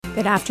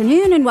Good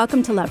afternoon and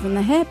welcome to Love From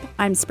The Hyp.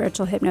 I'm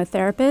spiritual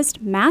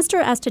hypnotherapist, master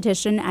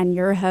esthetician, and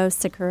your host,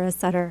 Sakura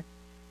Sutter.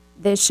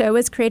 This show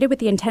is created with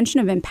the intention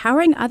of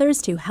empowering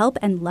others to help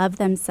and love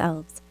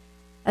themselves.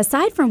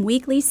 Aside from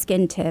weekly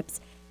skin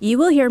tips, you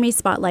will hear me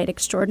spotlight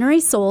extraordinary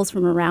souls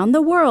from around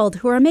the world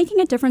who are making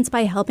a difference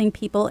by helping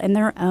people in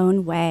their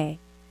own way.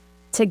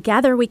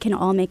 Together we can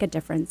all make a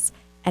difference,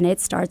 and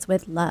it starts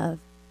with love.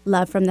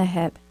 Love from the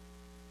Hyp.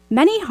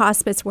 Many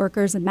hospice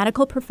workers and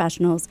medical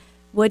professionals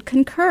would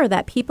concur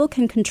that people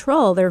can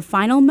control their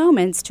final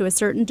moments to a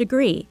certain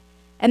degree,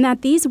 and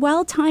that these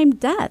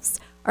well-timed deaths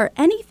are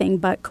anything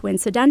but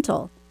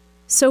coincidental.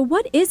 So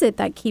what is it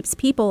that keeps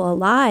people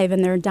alive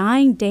in their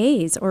dying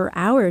days or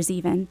hours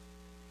even?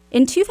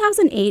 In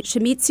 2008,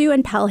 Shimizu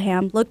and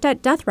Pelham looked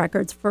at death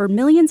records for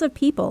millions of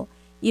people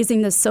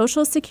using the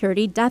Social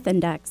Security Death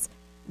Index.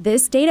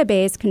 This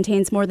database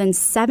contains more than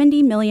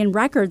 70 million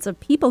records of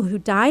people who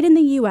died in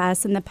the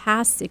U.S. in the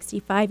past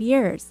 65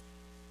 years.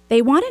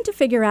 They wanted to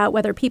figure out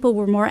whether people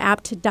were more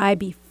apt to die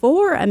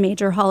before a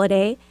major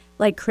holiday,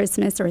 like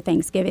Christmas or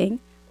Thanksgiving,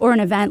 or an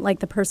event like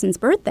the person's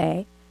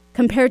birthday,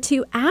 compared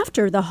to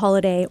after the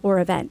holiday or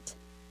event.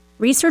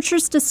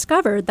 Researchers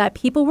discovered that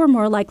people were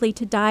more likely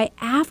to die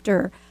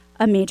after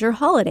a major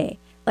holiday,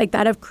 like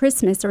that of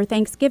Christmas or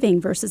Thanksgiving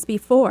versus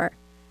before.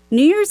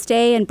 New Year's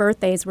Day and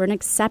birthdays were an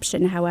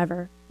exception,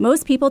 however.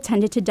 Most people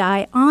tended to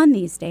die on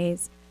these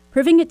days,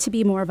 proving it to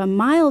be more of a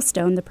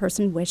milestone the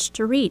person wished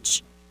to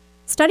reach.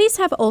 Studies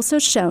have also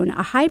shown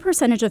a high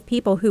percentage of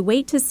people who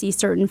wait to see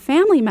certain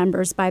family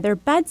members by their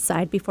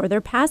bedside before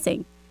their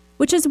passing,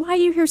 which is why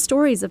you hear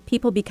stories of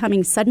people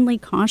becoming suddenly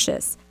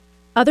conscious.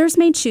 Others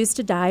may choose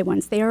to die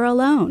once they are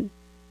alone,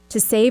 to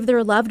save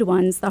their loved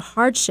ones the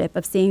hardship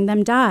of seeing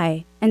them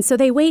die, and so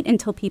they wait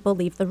until people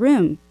leave the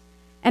room.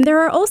 And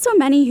there are also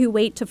many who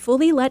wait to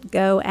fully let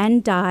go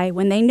and die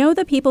when they know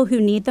the people who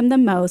need them the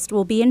most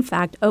will be in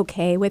fact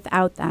okay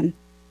without them.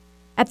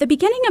 At the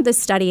beginning of the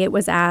study, it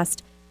was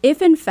asked, if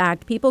in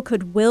fact people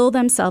could will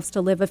themselves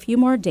to live a few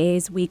more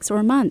days, weeks,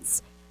 or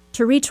months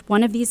to reach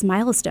one of these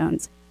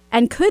milestones,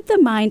 and could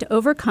the mind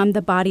overcome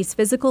the body's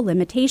physical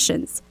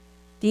limitations?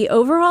 The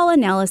overall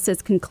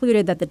analysis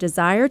concluded that the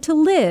desire to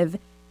live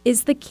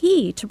is the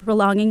key to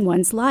prolonging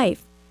one's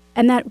life,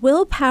 and that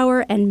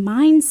willpower and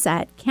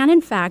mindset can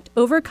in fact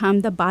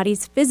overcome the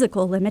body's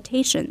physical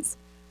limitations.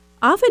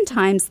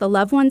 Oftentimes, the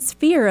loved one's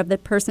fear of the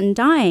person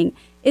dying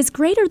is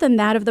greater than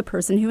that of the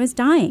person who is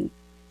dying.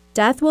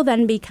 Death will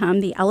then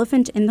become the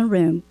elephant in the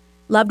room,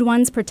 loved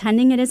ones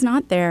pretending it is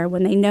not there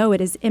when they know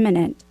it is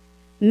imminent.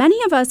 Many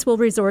of us will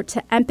resort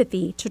to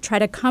empathy to try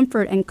to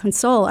comfort and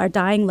console our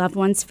dying loved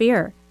one's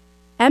fear.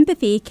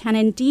 Empathy can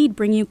indeed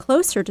bring you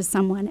closer to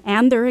someone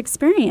and their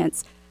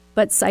experience,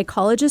 but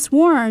psychologists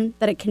warn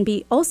that it can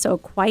be also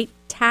quite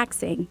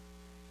taxing.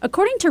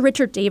 According to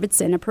Richard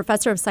Davidson, a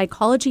professor of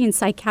psychology and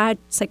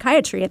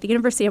psychiatry at the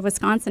University of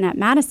Wisconsin at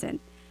Madison,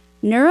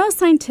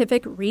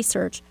 neuroscientific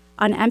research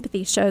on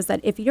empathy shows that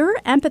if you're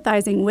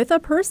empathizing with a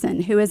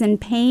person who is in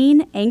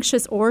pain,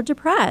 anxious, or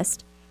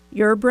depressed,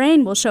 your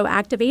brain will show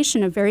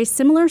activation of very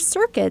similar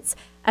circuits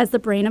as the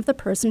brain of the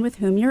person with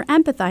whom you're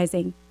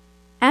empathizing.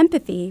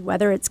 Empathy,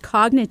 whether it's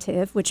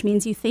cognitive, which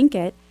means you think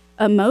it,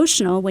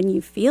 emotional when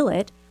you feel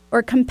it,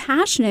 or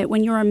compassionate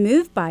when you are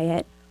moved by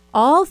it,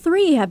 all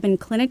three have been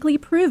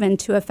clinically proven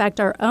to affect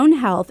our own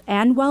health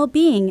and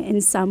well-being in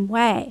some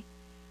way.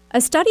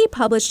 A study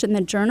published in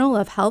the Journal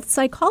of Health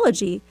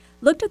Psychology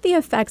looked at the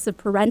effects of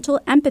parental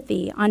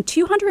empathy on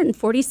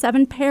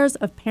 247 pairs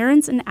of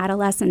parents and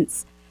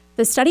adolescents.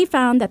 The study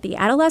found that the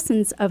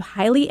adolescents of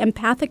highly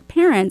empathic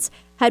parents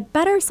had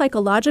better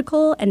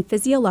psychological and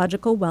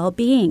physiological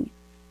well-being.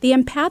 The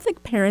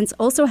empathic parents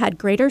also had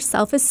greater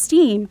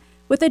self-esteem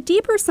with a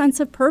deeper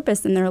sense of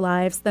purpose in their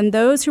lives than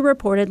those who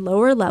reported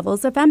lower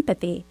levels of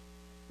empathy.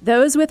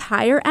 Those with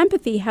higher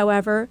empathy,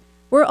 however,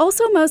 were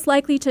also most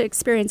likely to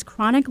experience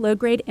chronic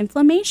low-grade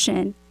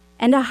inflammation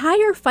and a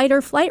higher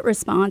fight-or-flight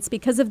response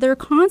because of their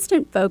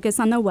constant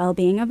focus on the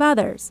well-being of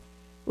others,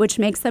 which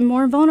makes them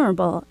more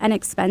vulnerable and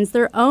expends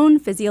their own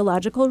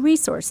physiological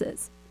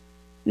resources.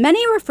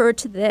 Many refer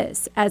to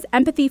this as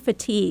empathy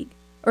fatigue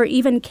or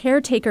even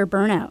caretaker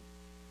burnout,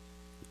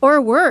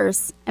 or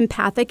worse,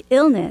 empathic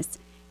illness,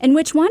 in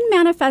which one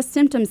manifests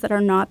symptoms that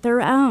are not their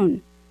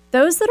own.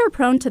 Those that are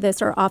prone to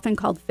this are often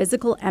called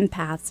physical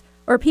empaths,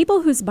 or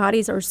people whose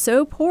bodies are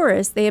so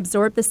porous they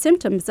absorb the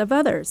symptoms of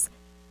others.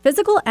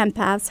 Physical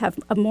empaths have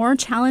a more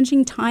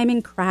challenging time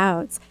in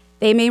crowds.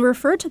 They may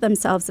refer to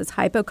themselves as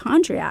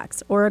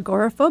hypochondriacs or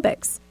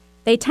agoraphobics.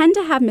 They tend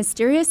to have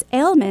mysterious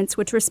ailments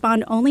which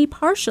respond only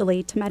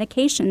partially to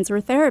medications or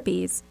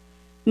therapies.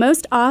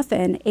 Most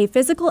often, a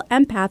physical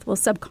empath will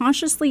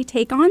subconsciously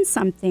take on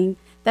something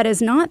that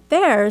is not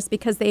theirs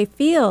because they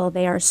feel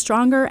they are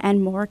stronger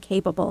and more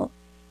capable.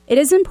 It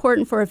is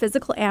important for a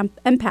physical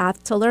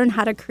empath to learn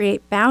how to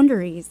create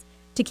boundaries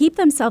to keep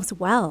themselves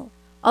well,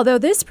 although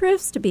this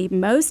proves to be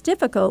most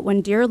difficult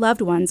when dear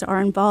loved ones are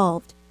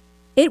involved.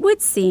 It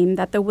would seem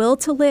that the will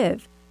to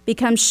live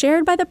becomes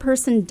shared by the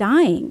person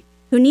dying,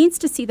 who needs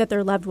to see that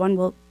their loved one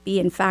will be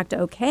in fact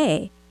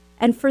okay,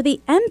 and for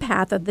the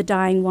empath of the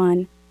dying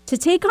one to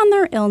take on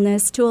their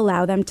illness to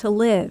allow them to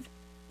live.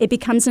 It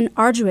becomes an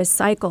arduous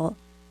cycle,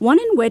 one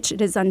in which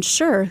it is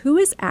unsure who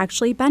is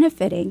actually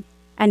benefiting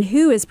and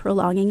who is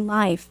prolonging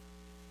life.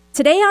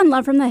 Today on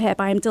Love from the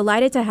Hip, I am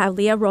delighted to have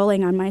Leah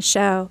Rolling on my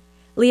show.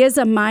 Leah is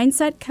a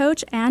mindset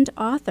coach and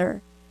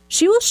author.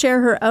 She will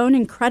share her own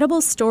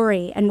incredible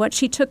story and what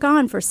she took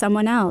on for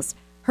someone else,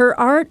 her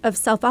art of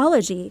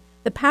selfology,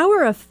 the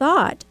power of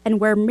thought, and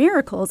where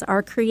miracles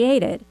are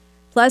created.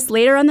 Plus,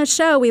 later on the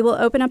show, we will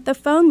open up the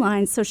phone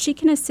lines so she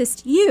can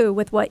assist you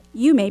with what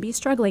you may be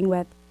struggling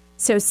with.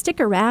 So stick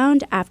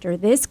around after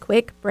this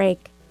quick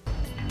break.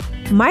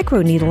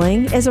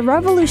 Microneedling is a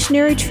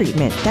revolutionary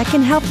treatment that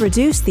can help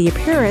reduce the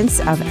appearance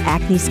of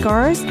acne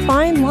scars,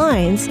 fine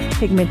lines,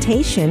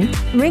 pigmentation,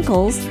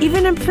 wrinkles,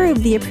 even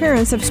improve the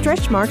appearance of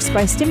stretch marks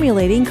by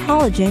stimulating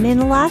collagen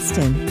and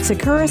elastin.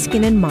 Sakura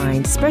Skin and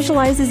Mind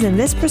specializes in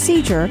this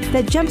procedure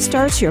that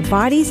jumpstarts your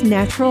body's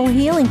natural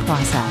healing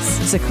process.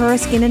 Sakura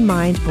Skin and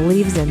Mind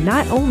believes in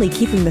not only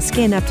keeping the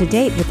skin up to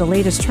date with the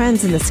latest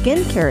trends in the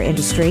skincare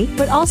industry,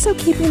 but also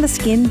keeping the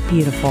skin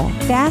beautiful,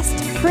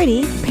 fast,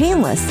 pretty,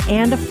 painless,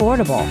 and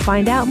affordable.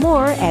 Find out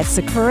more at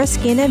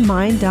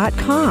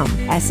sakuraskinandmind.com.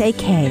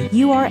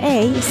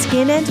 SAKURA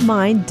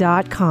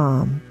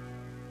skinandmind.com.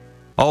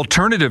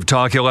 Alternative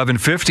Talk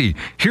 1150,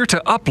 here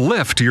to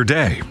uplift your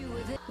day.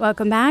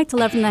 Welcome back to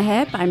Love from the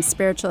Hip. I'm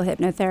spiritual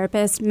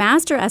hypnotherapist,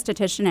 master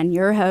esthetician, and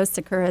your host,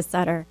 Sakura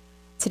Sutter.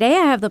 Today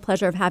I have the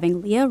pleasure of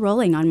having Leah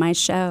Rolling on my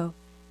show.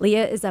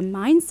 Leah is a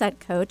mindset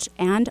coach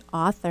and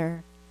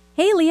author.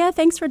 Hey, Leah,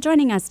 thanks for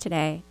joining us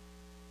today.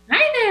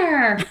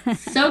 Hi there.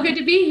 So good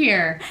to be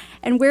here.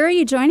 And where are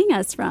you joining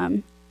us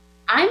from?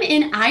 I'm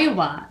in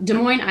Iowa, Des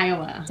Moines,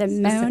 Iowa. Des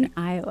Moines,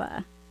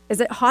 Iowa. Is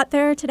it hot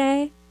there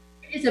today?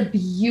 It is a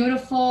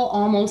beautiful,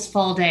 almost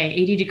fall day,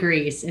 80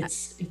 degrees.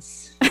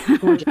 It's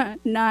gorgeous.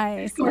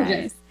 Nice.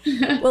 Gorgeous.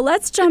 Nice. Well,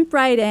 let's jump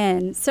right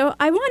in. So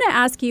I want to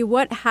ask you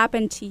what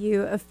happened to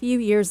you a few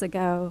years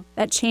ago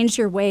that changed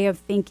your way of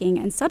thinking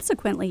and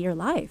subsequently your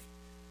life?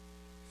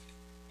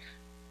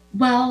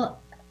 Well,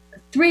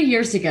 3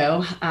 years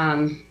ago,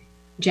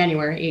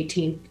 January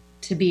 18th,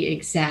 to be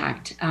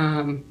exact,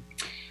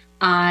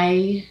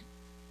 I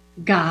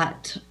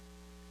got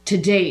to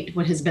date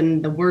what has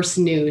been the worst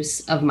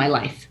news of my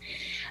life.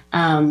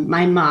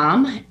 My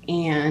mom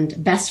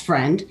and best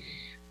friend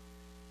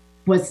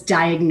was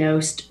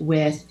diagnosed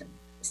with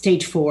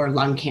stage 4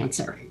 lung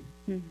cancer.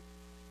 Mm-hmm.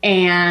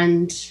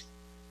 And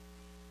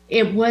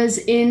it was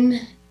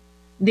in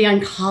the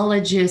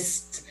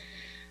oncologist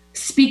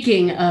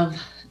speaking of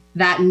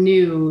that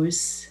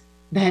news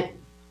that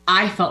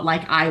I felt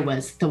like I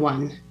was the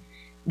one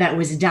that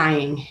was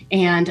dying.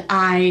 And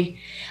I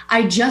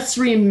just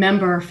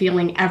remember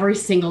feeling every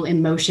single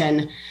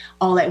emotion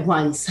all at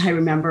once. I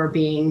remember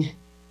being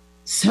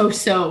so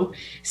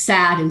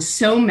sad and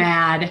so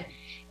mad.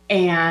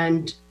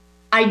 And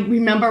I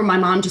remember my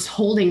mom just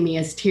holding me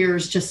as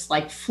tears just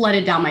like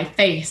flooded down my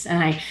face.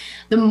 And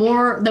the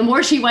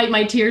more she wiped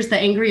my tears, the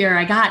angrier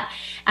I got.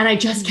 And I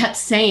just kept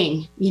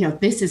saying,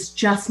 this is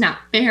just not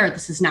fair.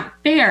 This is not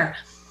fair.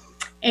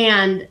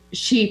 And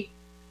she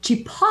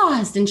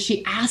paused and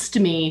she asked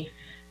me,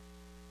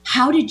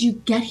 how did you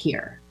get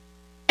here?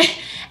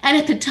 And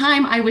at the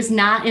time I was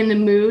not in the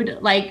mood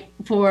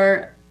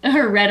for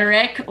her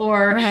rhetoric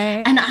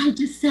and I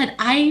just said,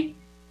 I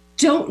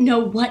don't know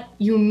what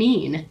you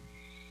mean.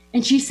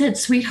 And she said,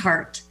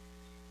 sweetheart,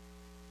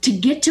 to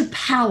get to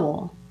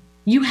Powell,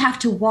 you have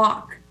to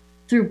walk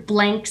through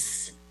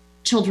Blank's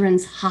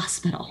Children's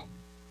Hospital.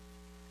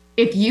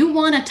 If you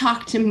want to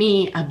talk to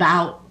me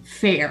about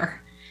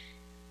fair,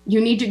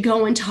 you need to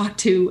go and talk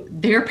to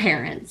their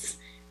parents,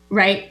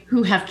 right?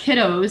 Who have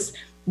kiddos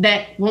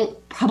that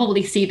won't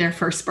probably see their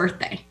first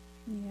birthday.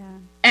 Yeah.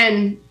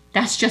 And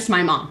that's just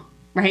my mom,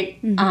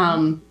 right?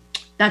 Mm-hmm.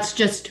 That's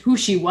just who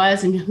she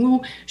was and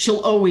who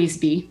she'll always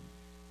be,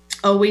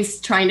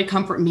 always trying to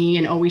comfort me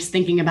and always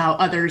thinking about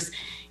others,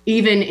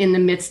 even in the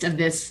midst of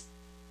this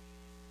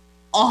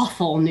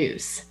awful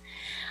news.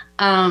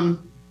 The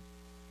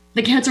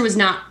cancer was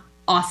not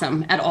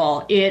awesome at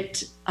all.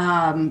 It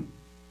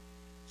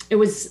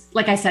was,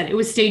 like I said, it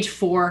was stage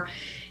 4.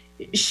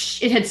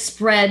 It had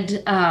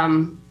spread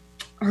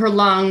her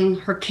lung,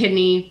 her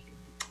kidney,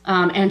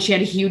 and she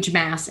had a huge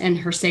mass in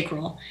her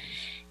sacral.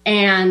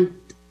 And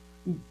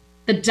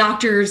the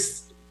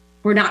doctors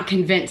were not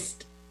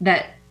convinced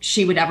that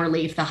she would ever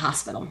leave the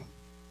hospital.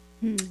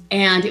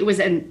 And it was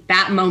in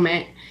that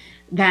moment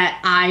that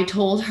I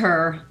told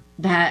her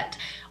that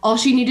all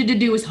she needed to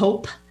do was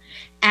hope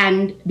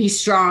and be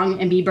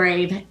strong and be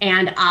brave.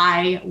 And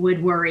I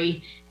would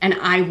worry and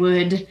I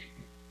would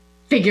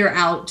figure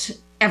out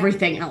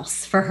everything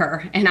else for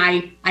her. And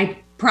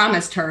I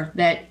promised her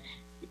that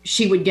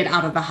she would get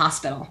out of the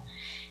hospital.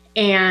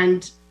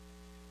 And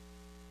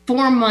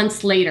 4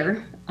 months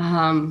later,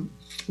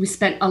 we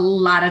spent a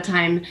lot of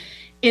time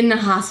in the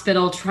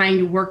hospital trying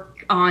to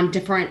work on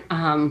different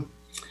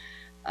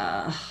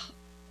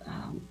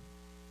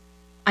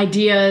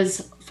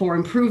ideas for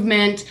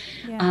improvement.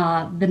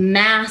 Yeah. The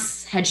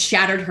mass had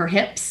shattered her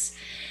hips.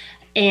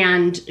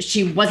 and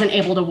she wasn't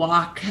able to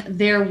walk.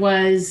 There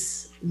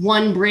was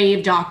one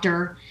brave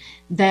doctor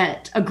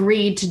that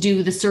agreed to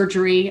do the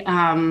surgery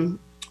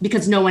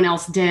because no one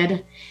else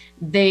did.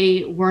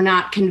 They were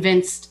not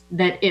convinced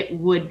that it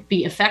would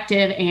be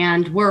effective,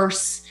 and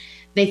worse,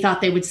 they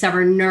thought they would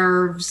sever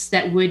nerves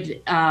that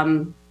would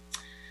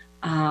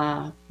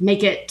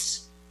make it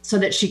so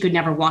that she could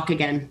never walk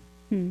again.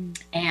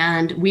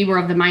 And we were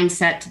of the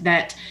mindset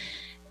that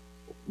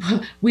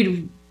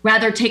we'd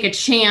rather take a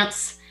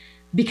chance,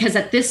 because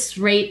at this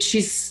rate,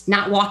 she's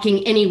not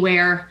walking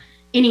anywhere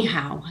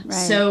anyhow. Right.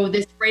 So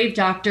this brave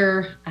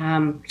doctor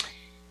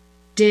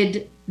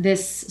did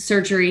this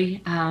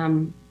surgery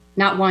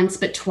not once,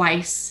 but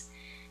twice,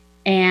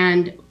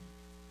 and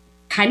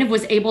kind of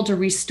was able to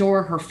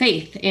restore her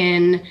faith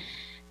in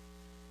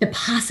the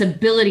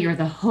possibility or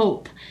the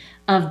hope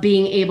of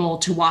being able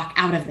to walk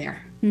out of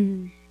there.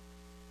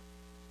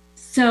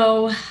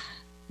 So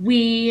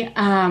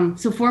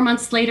so 4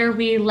 months later,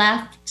 we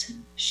left.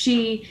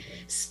 She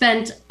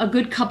spent a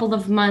good couple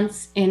of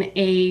months in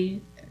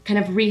a kind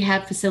of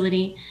rehab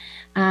facility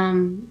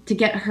to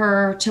get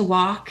her to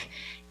walk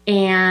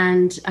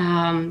and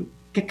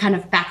get kind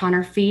of back on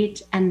her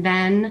feet. And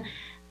then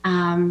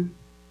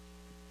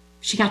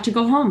she got to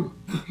go home.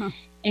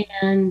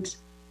 And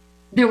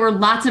there were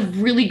lots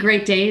of really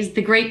great days.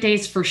 The great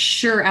days for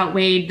sure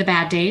outweighed the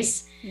bad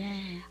days. Yeah.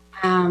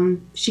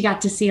 She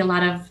got to see a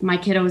lot of my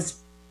kiddos'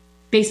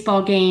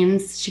 baseball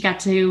games. She got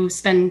to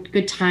spend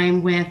good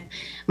time with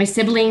my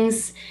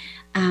siblings.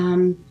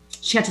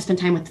 She got to spend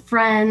time with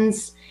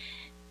friends.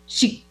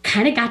 She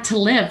kind of got to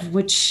live,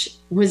 which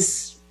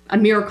was a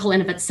miracle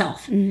in of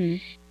itself.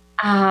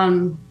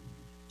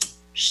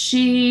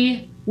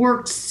 She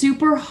worked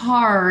super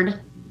hard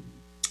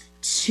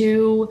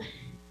to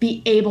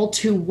be able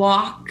to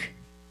walk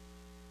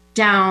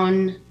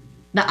down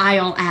the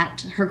aisle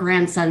at her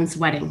grandson's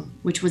wedding,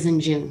 which was in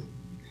June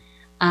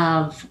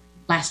of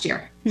last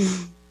year.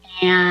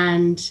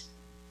 And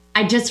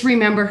I just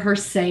remember her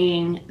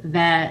saying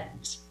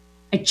that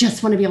I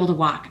just want to be able to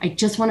walk. I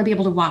just want to be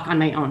able to walk on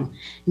my own.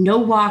 No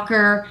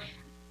walker.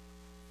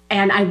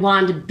 And I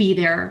wanted to be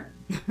there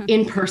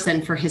in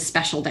person for his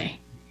special day.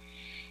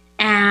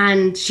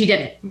 And she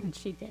did it.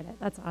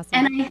 That's awesome.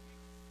 And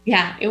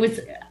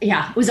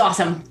it was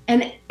awesome.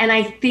 And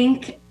I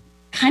think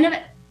kind of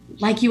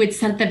like you had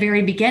said at the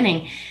very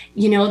beginning,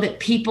 that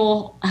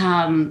people,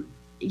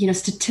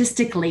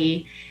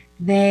 statistically,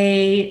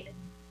 they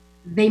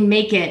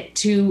make it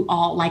to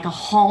all like a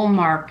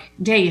hallmark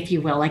day, if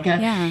you will, like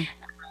a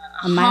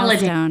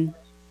milestone.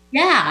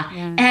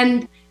 Yeah.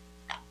 And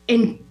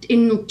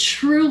in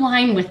true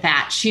line with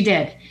that, she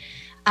did.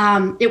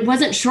 It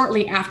wasn't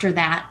shortly after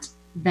that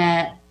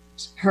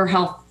her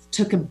health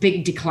took a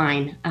big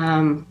decline.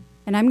 And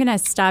I'm going to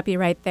stop you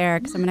right there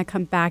because I'm going to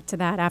come back to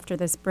that after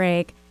this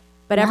break.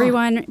 But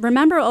everyone,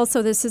 remember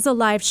also, this is a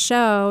live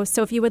show.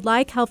 So if you would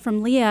like help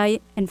from Leah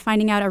in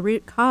finding out a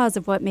root cause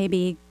of what may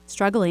be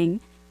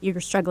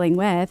you're struggling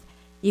with,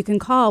 you can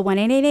call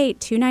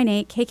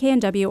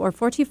 1-888-298-KKNW or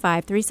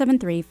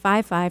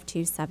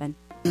 425-373-5527.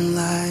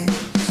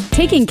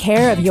 Taking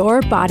care of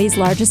your body's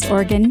largest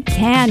organ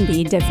can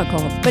be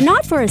difficult, but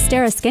not for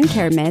Astera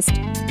Skincare Mist.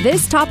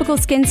 This topical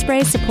skin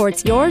spray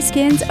supports your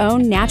skin's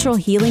own natural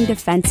healing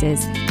defenses.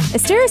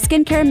 Astera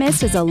Skincare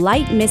Mist is a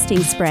light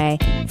misting spray,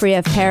 free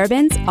of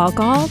parabens,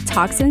 alcohol,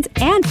 toxins,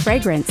 and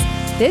fragrance.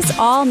 This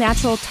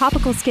all-natural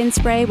topical skin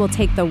spray will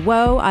take the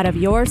woe out of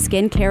your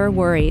skincare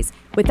worries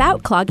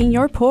without clogging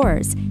your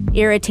pores.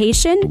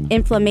 Irritation,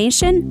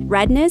 inflammation,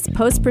 redness,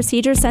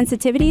 post-procedure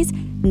sensitivities?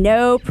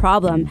 No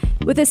problem.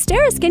 With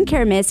Astera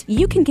Skincare Mist,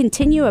 you can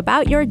continue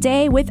about your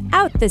day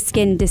without the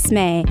skin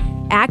dismay.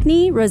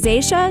 Acne,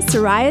 rosacea,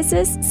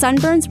 psoriasis,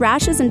 sunburns,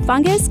 rashes, and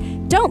fungus?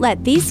 Don't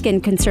let these skin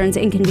concerns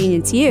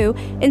inconvenience you.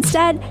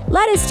 Instead,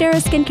 let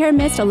Astera Skincare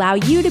Mist allow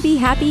you to be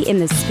happy in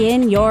the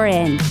skin you're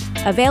in.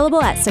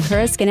 Available at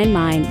Sakura Skin and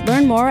Mind.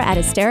 Learn more at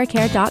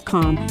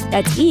esteracare.com.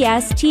 That's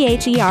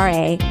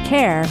ESTHERA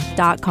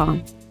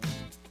care.com.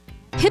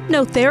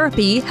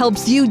 Hypnotherapy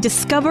helps you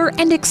discover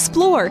and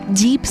explore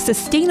deep,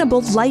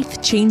 sustainable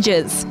life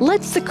changes.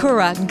 Let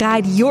Sakura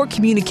guide your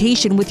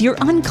communication with your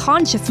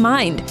unconscious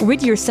mind.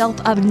 Rid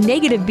yourself of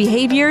negative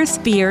behaviors,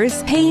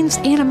 fears, pains,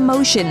 and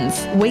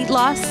emotions. Weight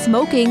loss,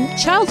 smoking,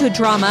 childhood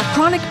trauma,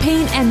 chronic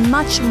pain, and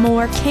much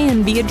more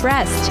can be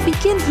addressed.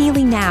 Begin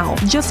healing now.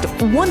 Just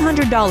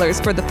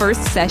 $100 for the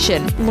first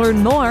session.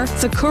 Learn more,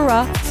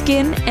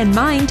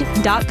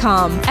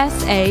 SakuraSkinandMind.com.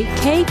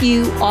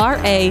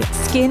 SAKURA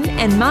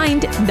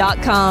skinandmind.com.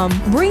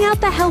 Bring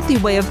out the healthy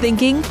way of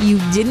thinking you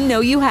didn't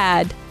know you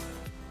had.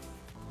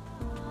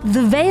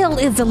 The veil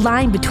is the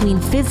line between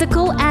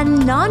physical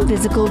and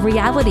non-physical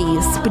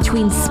realities,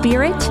 between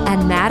spirit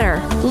and matter.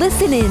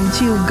 Listen in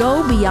to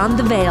Go Beyond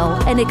the Veil,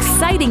 an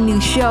exciting new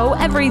show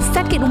every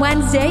second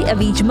Wednesday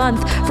of each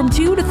month from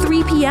 2 to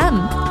 3 p.m.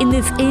 In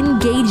this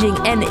engaging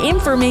and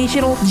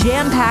informational,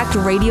 jam-packed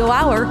radio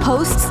hour,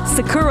 hosts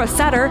Sakura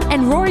Sutter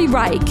and Rory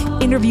Reich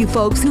interview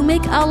folks who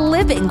make a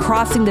living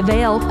crossing the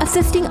veil,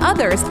 assisting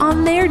others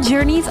on their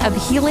journeys of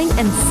healing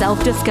and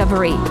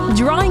self-discovery.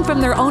 Drawing from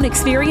their own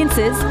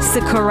experiences,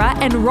 Sakura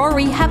and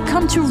Rory have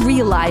come to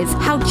realize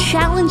how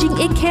challenging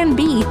it can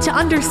be to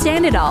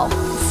understand it all.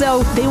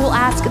 So they will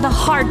ask the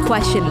hard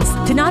questions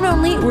to not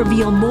only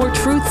reveal more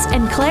truths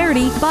and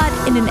clarity, but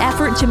in an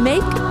effort to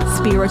make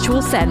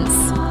spiritual sense.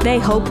 They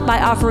hope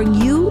by offering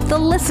you, the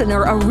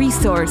listener, a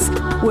resource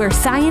where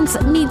science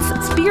meets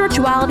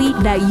spirituality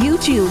that you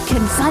too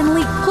can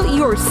finally put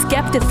your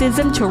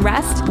skepticism to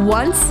rest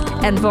once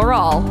and for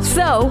all.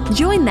 So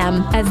join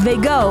them as they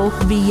go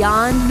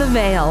beyond the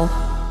veil.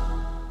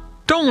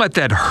 Don't let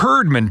that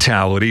herd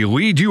mentality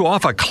lead you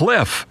off a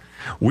cliff.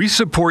 We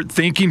support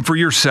thinking for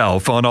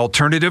yourself on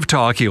Alternative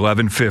Talk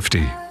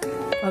 1150.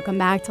 Welcome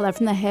back to Love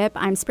from the Hip.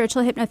 I'm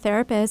spiritual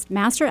hypnotherapist,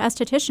 master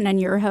esthetician,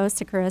 and your host,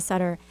 Sakura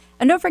Sutter.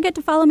 And don't forget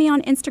to follow me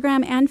on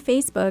Instagram and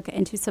Facebook,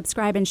 and to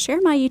subscribe and share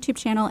my YouTube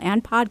channel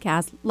and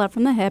podcast, Love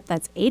from the Hip,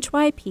 that's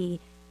HYP,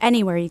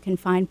 anywhere you can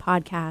find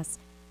podcasts.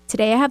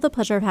 Today I have the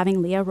pleasure of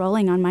having Leah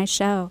Rolling on my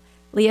show.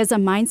 Leah is a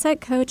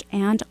mindset coach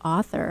and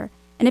author.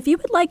 And if you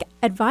would like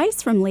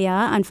advice from Leah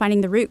on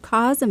finding the root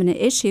cause of an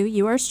issue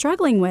you are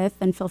struggling with,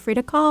 then feel free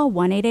to call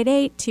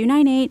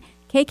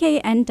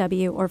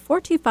 1-888-298-KKNW or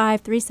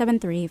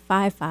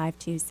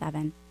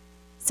 425-373-5527.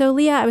 So,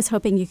 Leah, I was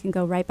hoping you can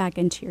go right back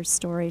into your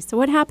story. So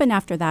what happened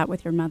after that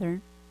with your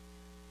mother?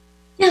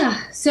 Yeah.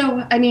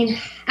 So, I mean,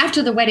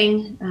 after the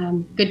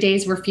wedding, good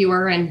days were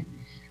fewer and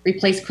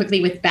replaced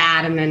quickly with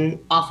bad and then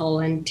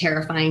awful and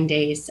terrifying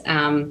days.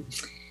 An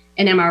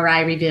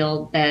MRI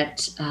revealed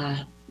that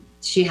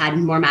she had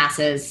more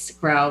masses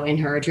grow in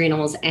her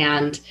adrenals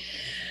and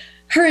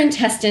her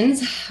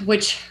intestines,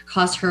 which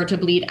caused her to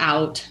bleed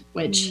out,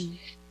 which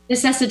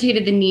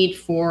necessitated the need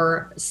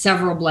for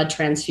several blood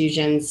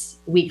transfusions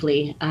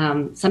weekly,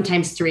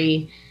 sometimes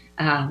 3,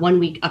 1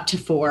 week up to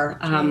 4.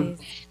 And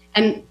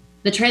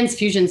the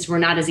transfusions were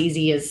not as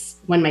easy as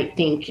one might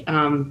think.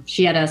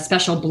 She had a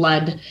special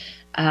blood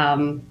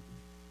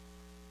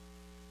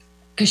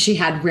because she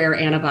had rare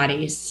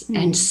antibodies.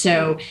 And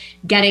so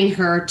getting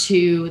her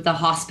to the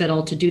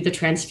hospital to do the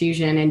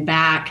transfusion and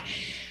back,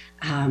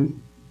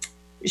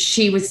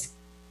 she was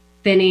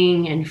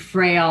thinning and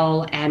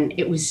frail, and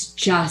it was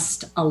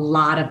just a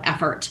lot of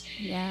effort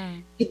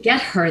to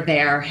get her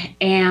there.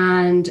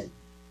 And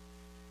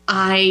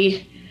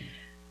I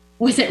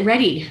wasn't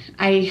ready.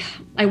 I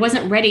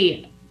wasn't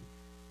ready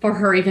for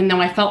her, even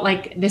though I felt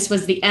like this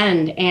was the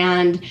end,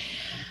 and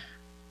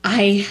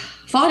I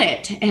fought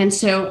it. And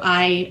so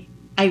I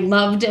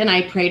loved and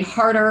I prayed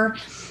harder.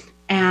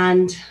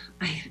 And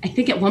I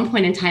think at one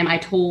point in time, I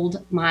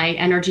told my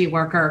energy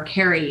worker,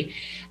 Carrie,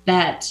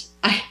 that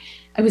I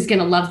was going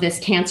to love this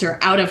cancer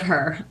out of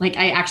her. Like,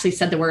 I actually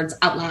said the words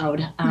out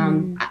loud,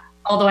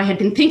 although I had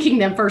been thinking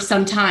them for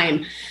some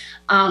time,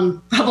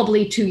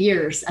 probably 2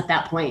 years at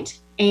that point.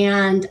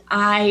 And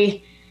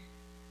I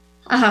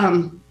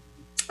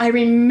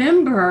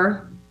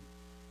remember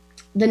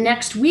the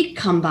next week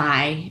come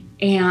by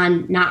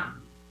and not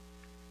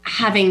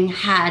having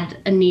had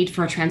a need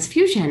for a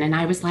transfusion. And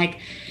I was like,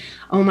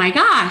 oh my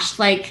gosh,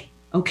 like,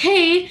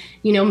 okay,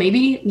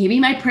 maybe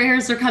my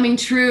prayers are coming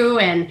true,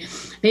 and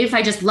maybe if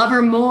I just love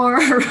her more,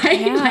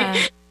 right? Yeah.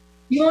 Like,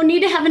 you won't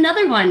need to have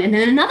another one. And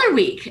then another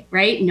week,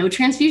 right? No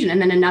transfusion.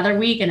 And then another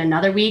week and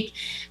another week.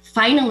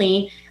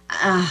 Finally,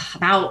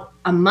 about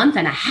a month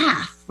and a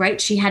half,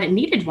 right? She hadn't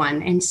needed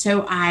one. And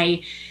so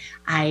I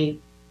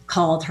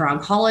called her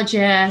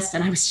oncologist,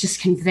 and I was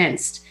just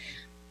convinced.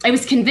 I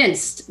was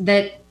convinced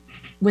that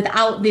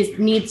without these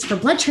needs for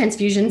blood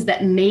transfusions,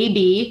 that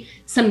maybe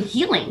some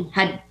healing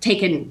had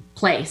taken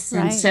place.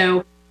 Right. And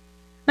so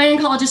my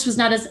oncologist was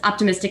not as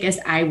optimistic as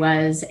I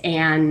was,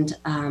 and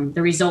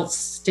the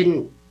results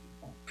didn't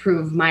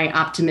prove my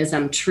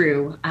optimism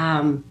true.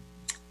 And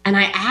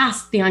I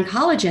asked the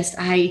oncologist,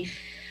 I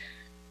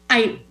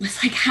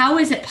was like, how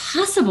is it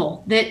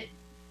possible that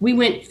we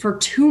went for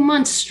 2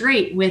 months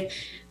straight with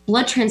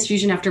blood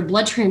transfusion after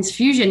blood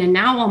transfusion, and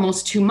now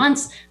almost 2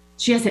 months,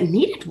 she hasn't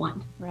needed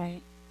one?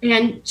 Right.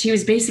 And she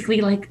was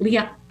basically like,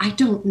 Leah, I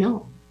don't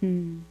know.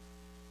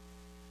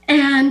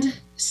 And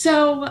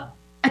so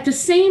at the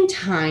same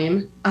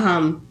time,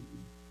 I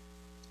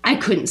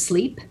couldn't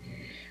sleep.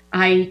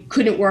 I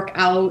couldn't work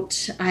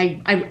out.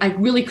 I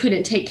really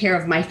couldn't take care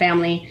of my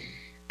family.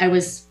 I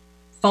was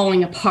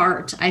falling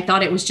apart. I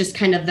thought it was just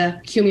kind of the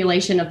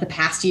accumulation of the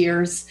past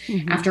years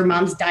after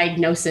mom's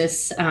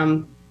diagnosis.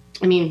 I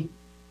mean,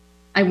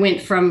 I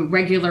went from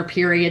regular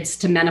periods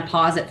to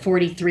menopause at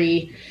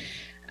 43.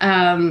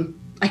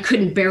 I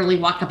couldn't barely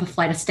walk up a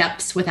flight of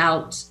steps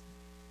without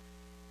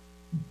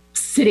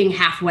sitting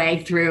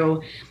halfway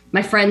through.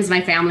 My friends,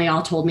 my family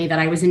all told me that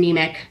I was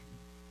anemic.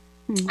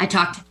 I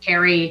talked to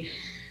Carrie.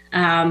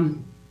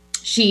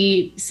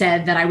 She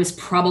said that I was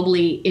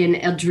probably in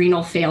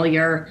adrenal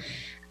failure.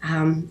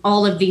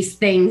 All of these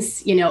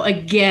things,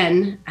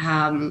 again,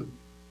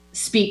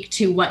 speak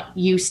to what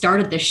you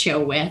started the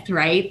show with,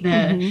 right?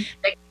 The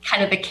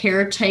kind of the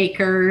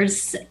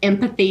caretakers,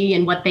 empathy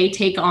and what they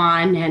take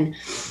on.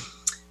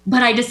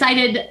 But I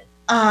decided,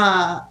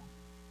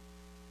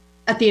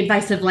 at the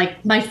advice of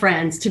like my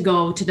friends, to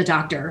go to the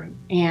doctor.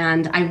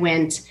 And I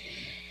went,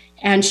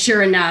 and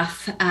sure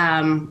enough,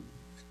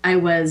 I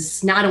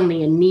was not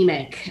only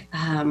anemic,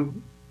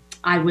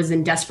 I was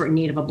in desperate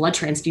need of a blood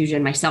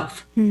transfusion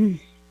myself. Wow.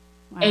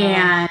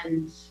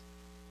 And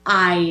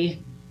I,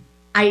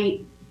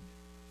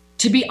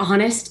 to be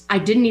honest, I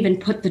didn't even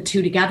put the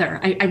two together.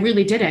 I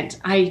really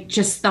didn't. I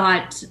just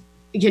thought,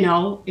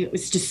 it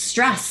was just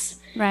stress.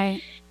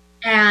 Right.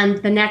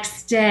 And the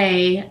next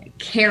day,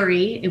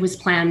 Carrie, it was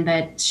planned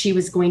that she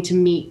was going to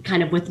meet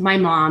kind of with my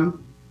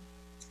mom.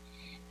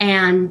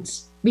 And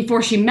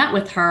before she met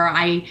with her,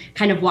 I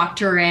kind of walked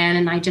her in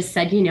and I just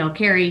said,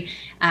 Carrie,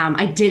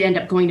 I did end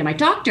up going to my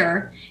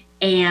doctor.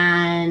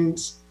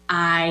 And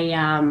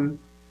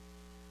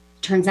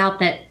turns out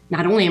that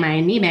not only am I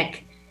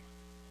anemic,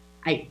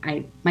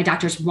 my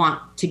doctors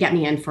want to get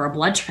me in for a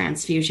blood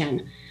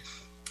transfusion.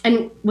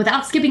 And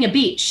without skipping a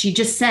beat, she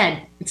just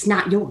said, it's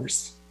not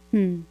yours.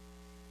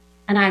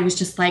 And I was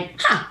just like,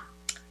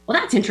 well,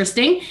 that's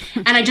interesting.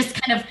 And I just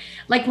kind of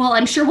like, well,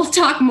 I'm sure we'll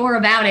talk more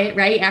about it,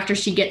 right, after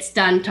she gets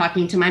done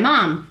talking to my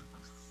mom.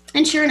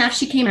 And sure enough,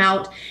 she came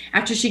out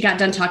after she got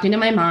done talking to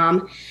my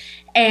mom.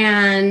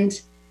 And,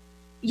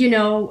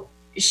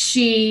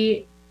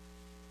 she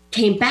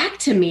came back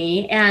to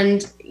me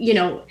and,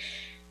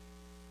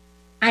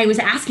 I was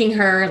asking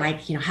her,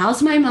 like,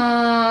 how's my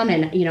mom?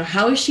 And,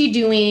 how is she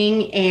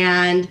doing?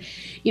 And,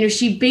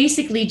 she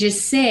basically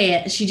just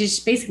said,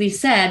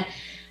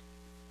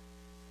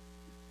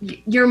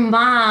 your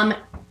mom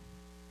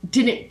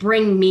didn't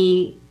bring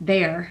me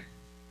there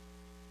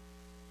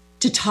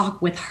to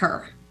talk with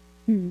her.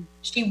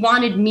 She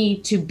wanted me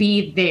to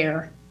be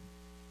there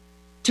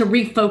to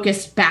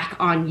refocus back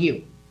on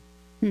you.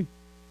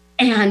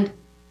 And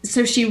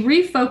so she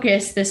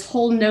refocused this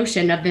whole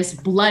notion of this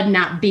blood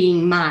not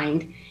being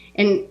mine.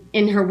 And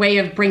in her way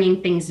of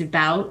bringing things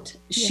about,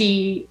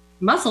 she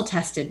muscle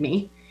tested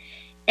me.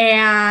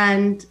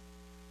 And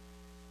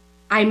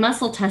I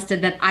muscle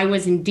tested that I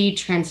was indeed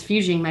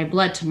transfusing my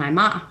blood to my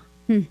mom.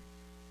 And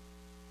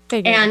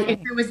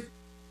if there was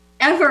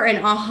ever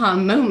an aha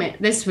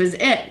moment, this was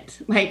it.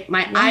 Like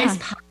my eyes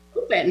popped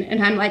open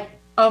and I'm like,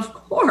 of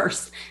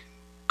course,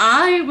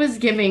 I was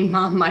giving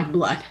mom my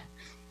blood.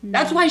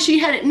 That's why she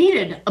hadn't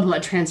needed a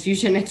blood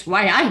transfusion. It's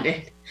why I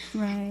did.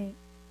 Right.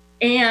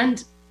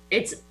 And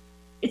it's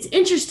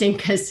interesting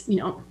because,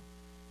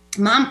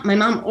 my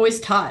mom always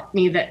taught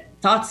me that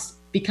thoughts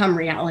become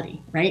reality,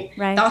 right?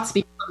 Thoughts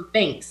become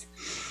things.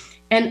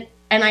 And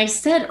I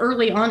said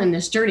early on in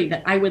this journey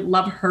that I would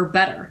love her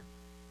better.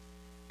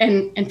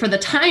 And for the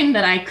time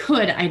that I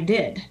could, I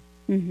did.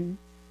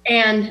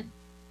 And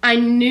I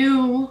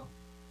knew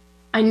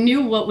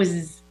what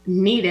was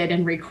needed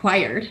and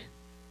required.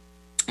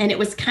 And it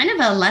was kind of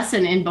a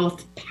lesson in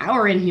both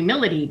power and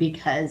humility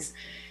because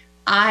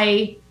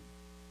I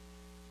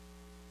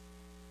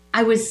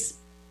was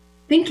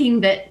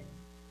thinking that,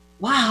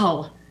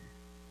 wow,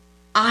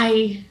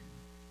 I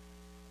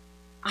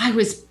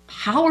was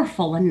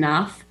powerful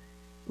enough,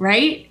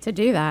 right? To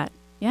do that.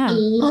 Yeah. To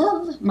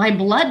love my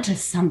blood to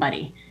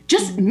somebody,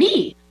 just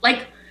me.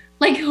 Like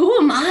who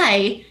am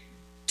I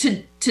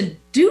to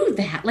do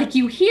that? Like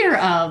you hear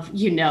of,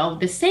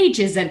 the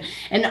sages and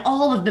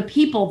all of the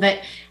people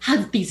that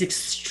have these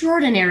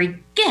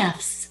extraordinary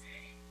gifts.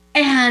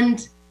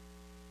 And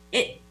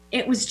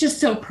it was just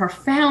so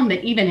profound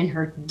that even in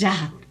her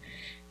death,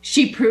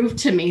 she proved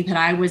to me that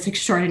I was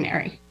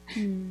extraordinary.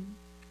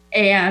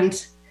 And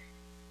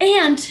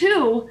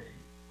too,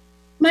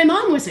 my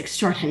mom was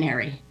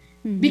extraordinary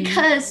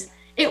because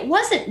it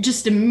wasn't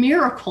just a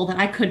miracle that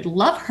I could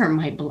love her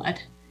my blood.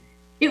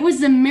 It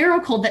was a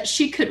miracle that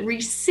she could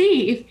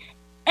receive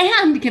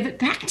and give it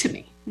back to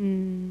me.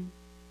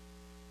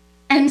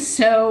 And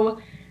so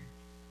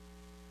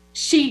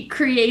she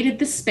created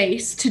the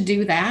space to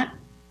do that.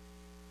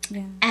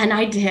 Yeah. And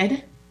I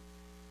did.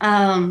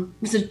 It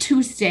was a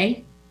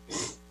Tuesday.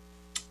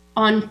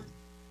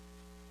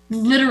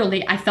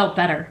 Literally, I felt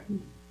better.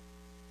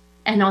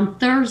 And on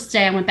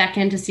Thursday, I went back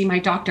in to see my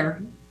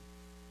doctor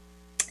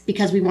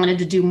because we wanted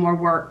to do more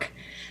work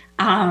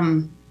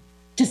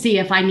to see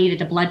if I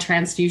needed a blood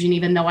transfusion,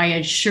 even though I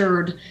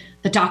assured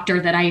the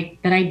doctor that I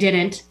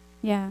didn't.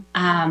 Yeah.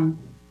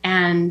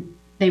 And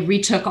they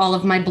retook all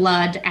of my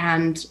blood,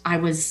 and I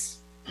was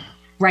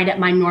right at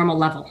my normal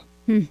level.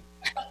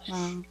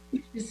 Wow.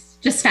 It's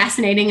just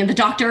fascinating. And the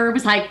doctor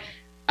was like,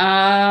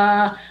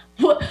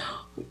 what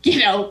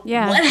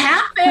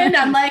happened?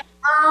 I'm like,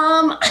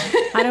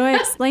 how do I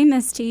explain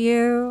this to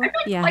you?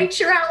 I'm not quite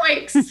sure how I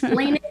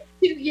explain it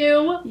to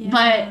you,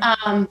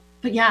 but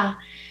yeah.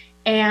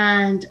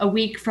 And a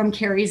week from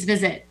Carrie's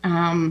visit,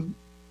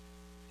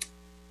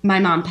 my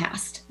mom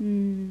passed.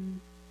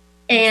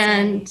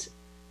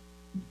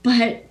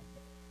 But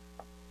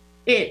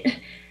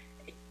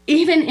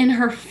even in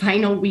her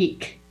final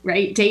week,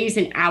 right, days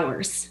and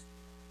hours,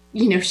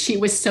 she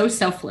was so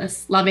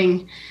selfless,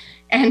 loving,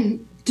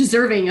 and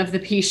deserving of the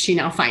peace she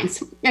now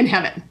finds in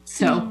heaven.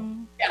 So,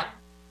 yeah.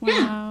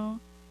 Wow.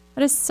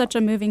 That is such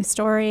a moving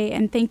story.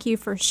 And thank you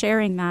for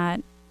sharing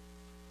that.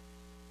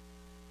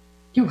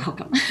 You're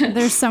welcome.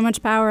 There's so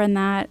much power in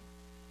that.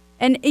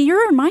 And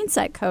you're a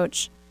mindset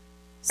coach.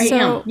 I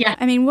am, yeah.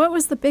 I mean, what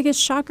was the biggest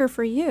shocker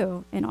for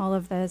you in all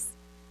of this?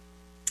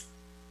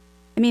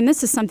 I mean,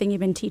 this is something you've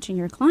been teaching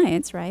your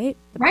clients, right?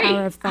 The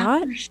power of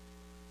thought.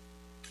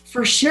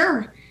 For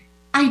sure.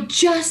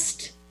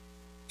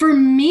 For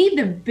me,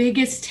 the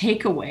biggest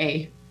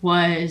takeaway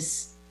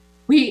was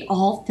we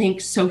all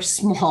think so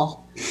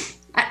small,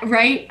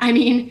 right? I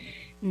mean,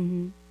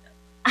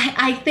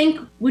 I think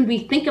when we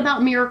think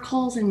about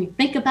miracles and we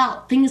think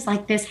about things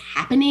like this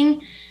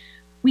happening,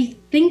 we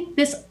think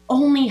this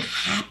only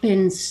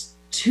happens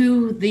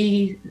to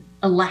the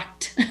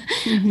elect,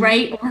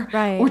 right?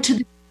 Or to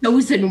the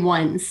chosen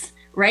ones,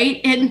 right?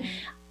 And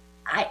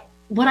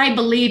what I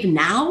believe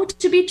now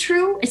to be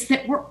true is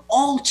that we're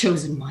all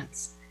chosen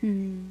ones.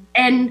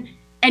 And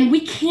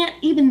we can't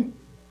even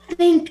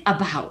think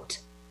about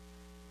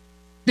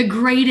the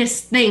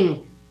greatest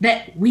thing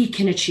that we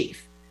can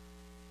achieve.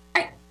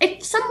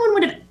 If someone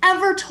would have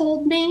ever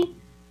told me,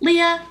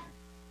 Leah,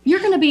 you're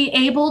going to be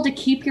able to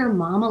keep your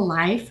mom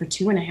alive for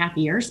 2.5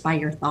 years by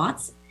your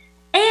thoughts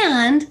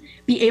and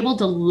be able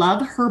to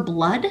love her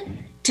blood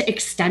to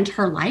extend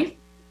her life,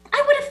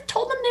 I would have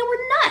told them they were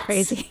nuts.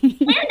 Crazy.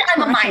 And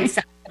I'm a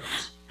mindset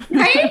coach,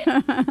 right?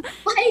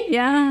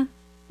 Yeah,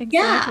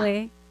 exactly.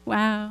 Yeah.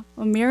 Wow.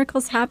 Well,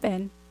 miracles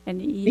happen,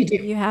 and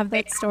you have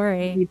that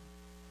story.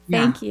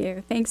 Thank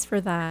you. Thanks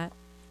for that.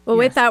 Well,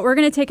 with that, we're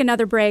going to take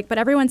another break, but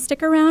everyone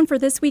stick around for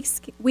this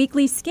week's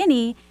Weekly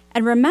Skinny.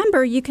 And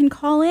remember, you can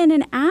call in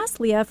and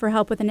ask Leah for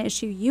help with an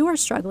issue you are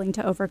struggling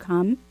to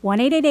overcome.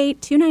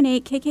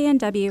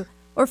 1-888-298-KKNW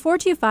or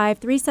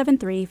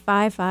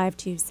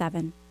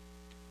 425-373-5527.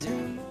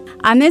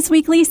 On this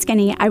Weekly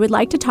Skinny, I would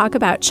like to talk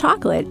about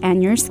chocolate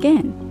and your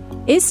skin.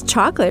 Is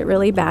chocolate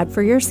really bad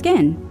for your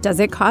skin? Does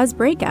it cause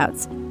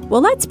breakouts?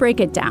 Well, let's break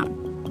it down.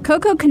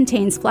 Cocoa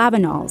contains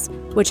flavonols,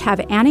 which have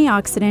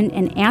antioxidant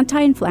and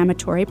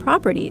anti-inflammatory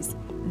properties.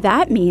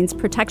 That means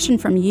protection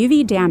from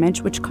UV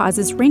damage, which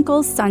causes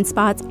wrinkles,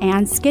 sunspots,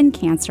 and skin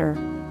cancer.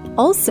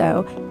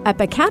 Also,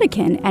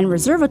 epicatechin and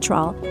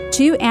resveratrol,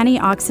 two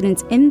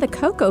antioxidants in the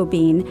cocoa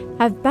bean,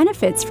 have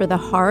benefits for the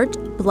heart,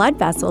 blood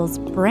vessels,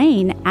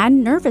 brain,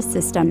 and nervous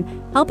system,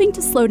 helping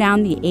to slow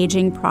down the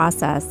aging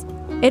process.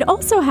 It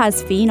also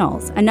has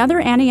phenols, another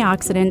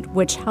antioxidant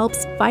which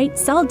helps fight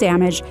cell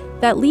damage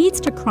that leads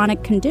to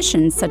chronic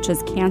conditions such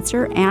as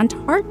cancer and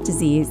heart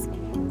disease,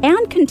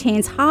 and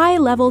contains high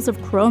levels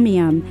of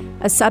chromium,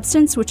 a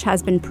substance which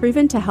has been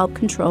proven to help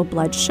control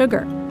blood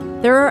sugar.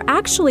 There are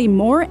actually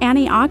more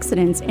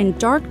antioxidants in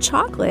dark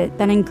chocolate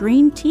than in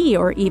green tea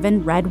or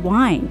even red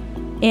wine.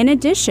 In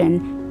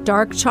addition,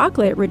 dark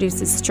chocolate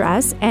reduces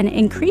stress and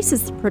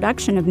increases the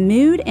production of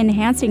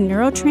mood-enhancing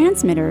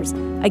neurotransmitters,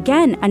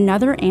 again,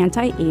 another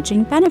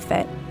anti-aging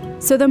benefit.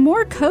 So the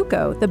more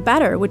cocoa, the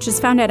better, which is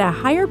found at a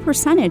higher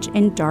percentage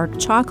in dark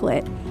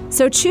chocolate.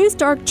 So choose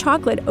dark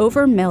chocolate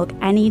over milk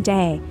any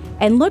day,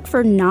 and look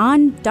for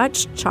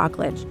non-Dutch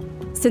chocolate,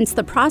 since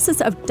the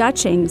process of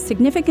Dutching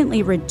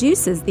significantly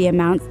reduces the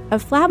amount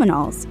of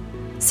flavonols.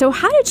 So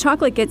how did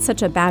chocolate get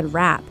such a bad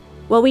rap?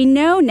 Well, we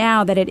know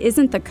now that it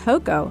isn't the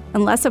cocoa,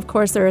 unless of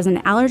course there is an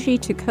allergy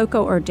to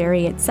cocoa or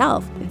dairy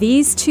itself.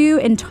 These two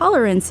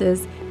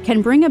intolerances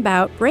can bring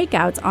about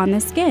breakouts on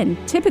the skin,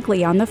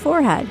 typically on the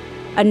forehead.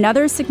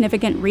 Another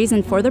significant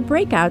reason for the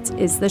breakouts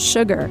is the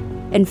sugar.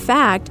 In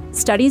fact,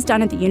 studies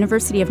done at the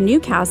University of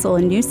Newcastle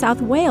in New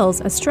South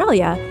Wales,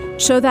 Australia,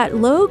 show that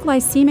low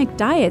glycemic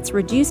diets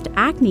reduced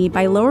acne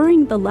by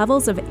lowering the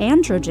levels of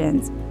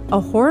androgens, a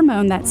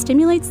hormone that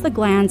stimulates the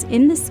glands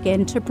in the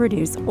skin to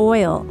produce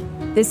oil.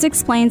 This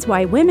explains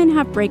why women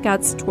have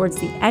breakouts towards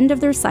the end of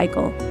their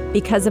cycle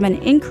because of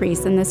an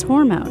increase in this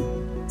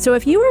hormone. So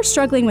if you are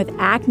struggling with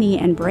acne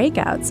and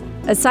breakouts,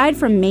 aside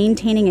from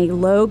maintaining a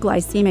low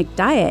glycemic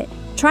diet,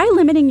 try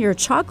limiting your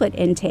chocolate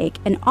intake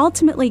and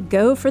ultimately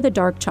go for the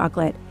dark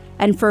chocolate.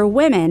 And for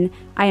women,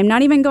 I am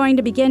not even going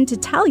to begin to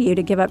tell you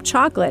to give up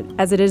chocolate,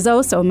 as it is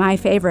also my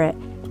favorite,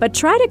 but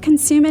try to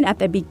consume it at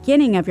the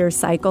beginning of your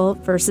cycle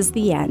versus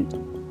the end.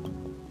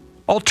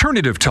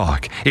 Alternative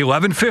Talk,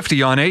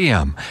 1150 on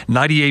AM,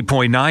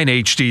 98.9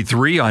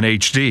 HD3 on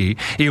HD,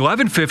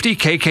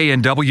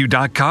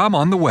 1150kknw.com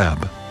on the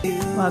web.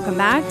 Welcome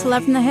back to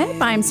Love from the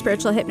Hip. I'm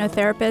spiritual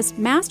hypnotherapist,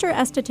 master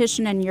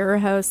esthetician, and your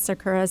host,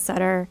 Sakura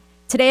Sutter.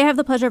 Today, I have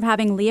the pleasure of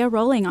having Leah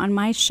Rolling on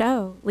my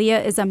show.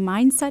 Leah is a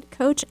mindset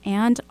coach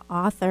and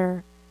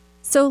author.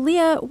 So,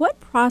 Leah, what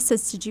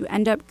process did you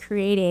end up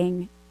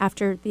creating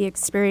after the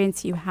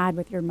experience you had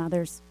with your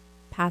mother's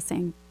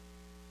passing?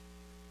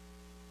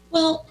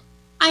 Well,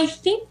 I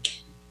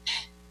think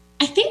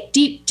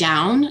deep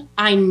down,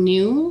 I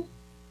knew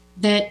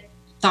that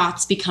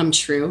thoughts become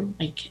true.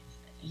 Like,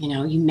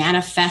 you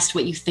manifest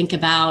what you think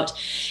about.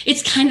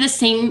 It's kind of the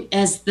same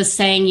as the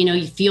saying,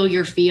 you feel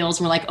your feels.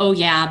 And we're like, oh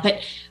yeah,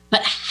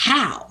 but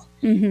how?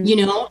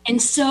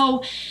 And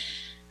so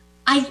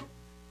I've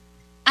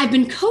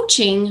been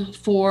coaching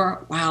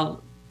for,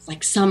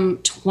 like some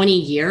 20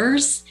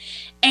 years.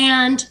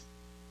 And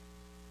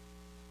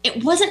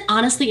it wasn't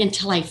honestly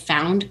until I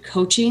found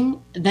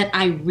coaching that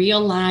I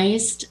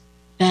realized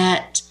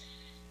that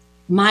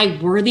my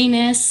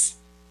worthiness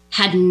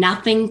had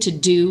nothing to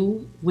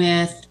do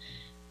with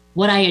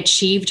what I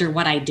achieved or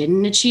what I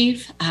didn't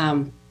achieve.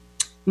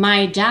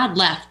 My dad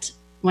left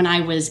when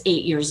I was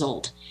 8 years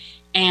old,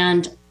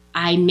 and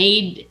I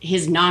made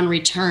his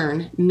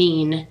non-return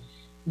mean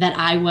that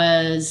I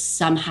was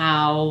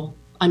somehow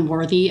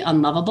unworthy,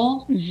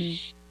 unlovable.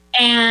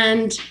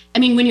 And I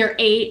mean, when you're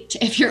 8,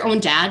 if your own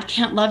dad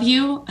can't love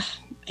you,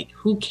 like,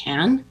 who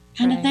can,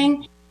 kind of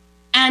thing.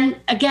 And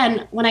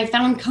again, when I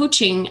found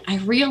coaching, I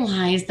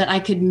realized that I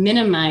could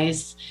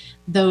minimize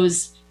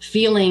those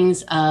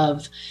feelings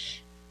of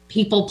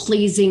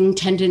people-pleasing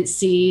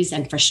tendencies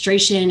and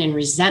frustration and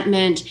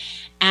resentment.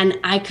 And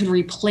I could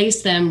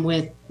replace them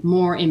with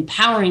more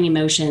empowering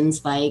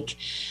emotions like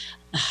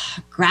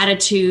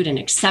gratitude and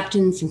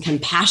acceptance and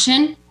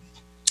compassion.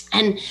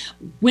 And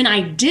when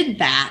I did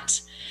that,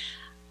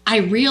 I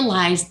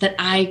realized that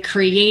I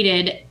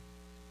created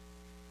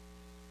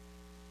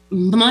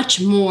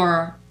much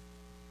more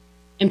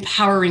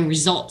empowering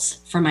results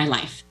for my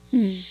life.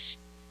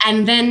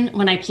 And then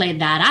when I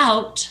played that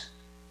out,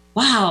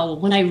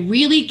 when I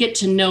really get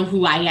to know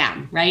who I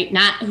am, right?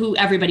 Not who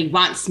everybody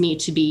wants me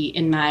to be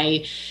in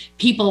my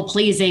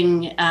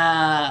people-pleasing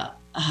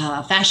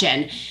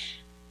fashion.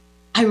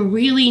 I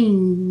really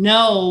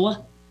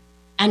know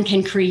and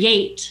can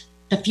create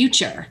the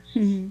future.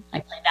 I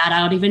play that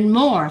out even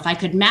more. If I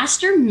could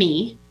master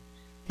me,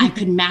 I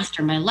could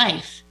master my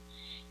life.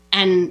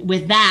 And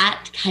with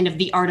that, kind of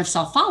the art of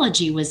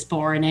selfology was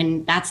born.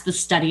 And that's the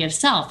study of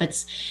self.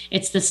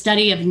 It's the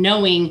study of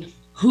knowing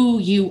who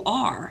you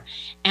are.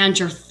 And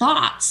your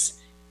thoughts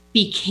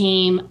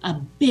became a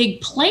big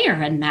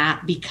player in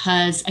that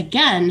because,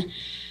 again,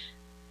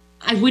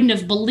 I wouldn't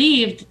have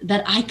believed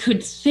that I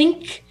could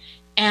think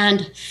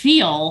and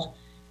feel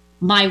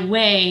my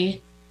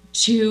way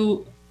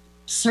to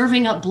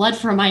serving up blood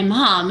for my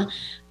mom.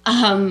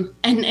 And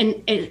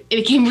it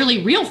became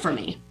really real for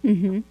me.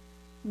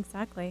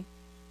 Exactly.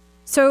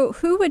 So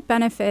who would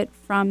benefit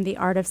from the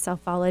art of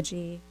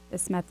selfology,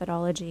 this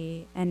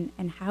methodology, and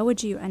how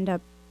would you end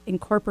up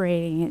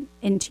incorporating it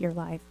into your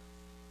life?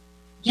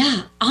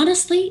 Yeah,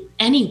 honestly,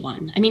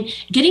 anyone. I mean,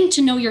 getting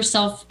to know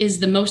yourself is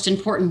the most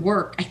important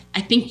work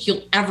I think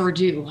you'll ever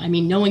do. I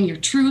mean, knowing your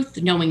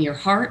truth, knowing your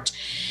heart.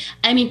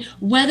 I mean,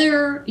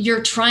 whether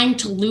you're trying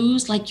to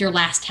lose like your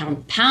last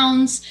 10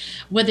 pounds,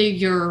 whether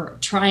you're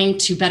trying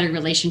to better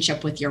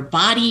relationship with your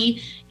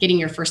body, getting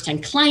your first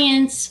 10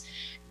 clients,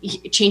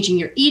 changing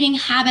your eating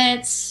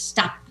habits,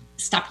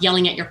 stop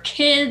yelling at your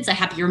kids, a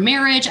happier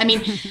marriage. I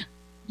mean,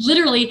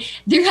 literally,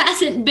 there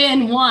hasn't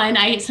been one,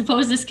 I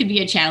suppose this could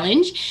be a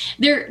challenge.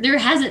 There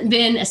hasn't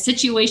been a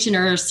situation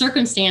or a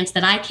circumstance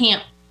that I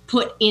can't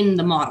put in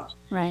the model.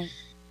 Right.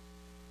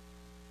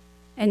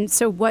 And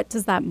so what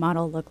does that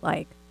model look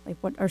like? Like,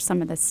 what are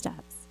some of the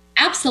steps?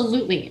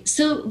 Absolutely.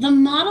 So the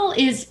model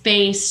is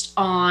based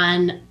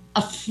on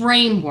a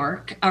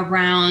framework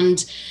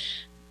around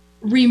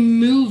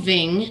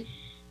removing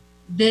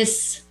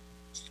this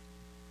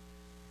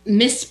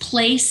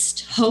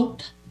misplaced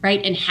hope,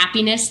 right, and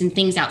happiness and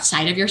things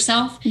outside of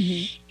yourself.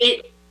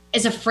 It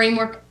is a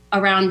framework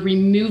around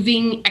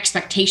removing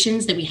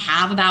expectations that we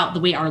have about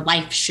the way our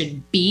life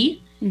should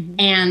be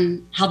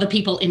and how the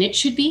people in it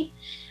should be.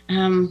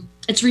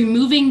 It's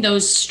removing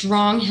those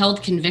strong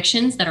held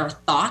convictions that our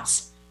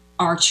thoughts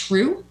are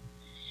true.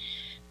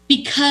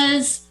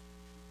 Because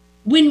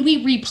when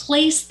we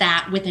replace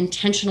that with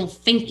intentional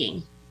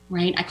thinking,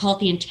 right, I call it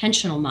the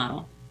intentional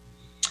model.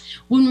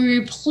 When we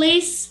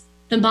replace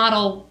the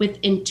model with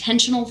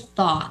intentional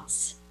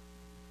thoughts,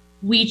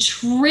 we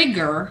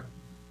trigger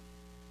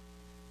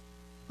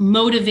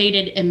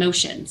motivated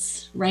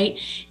emotions, right?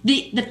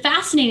 The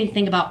fascinating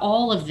thing about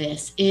all of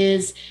this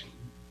is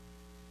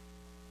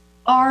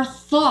our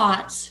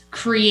thoughts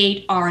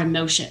create our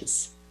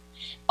emotions.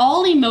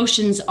 All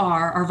emotions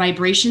are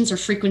vibrations or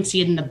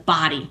frequency in the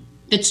body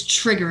that's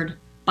triggered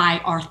by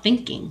our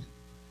thinking,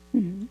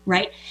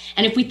 right?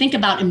 And if we think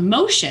about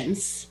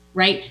emotions,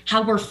 right,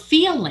 how we're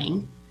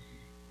feeling,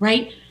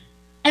 right,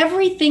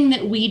 everything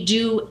that we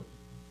do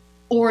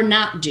or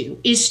not do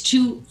is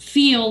to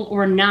feel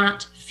or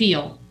not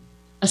feel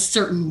a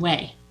certain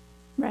way.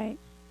 Right.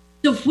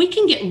 So if we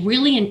can get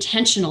really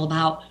intentional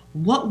about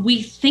what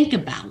we think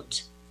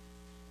about,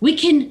 we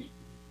can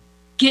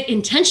get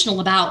intentional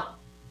about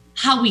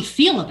how we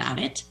feel about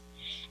it,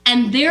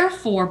 and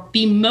therefore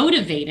be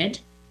motivated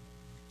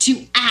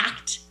to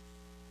act,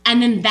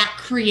 and then that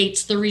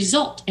creates the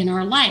result in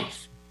our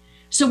life.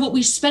 So what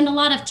we spend a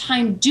lot of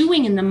time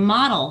doing in the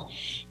model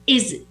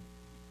is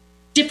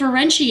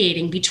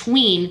differentiating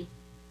between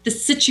the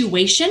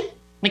situation,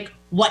 like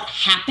what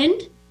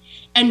happened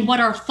and what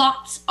our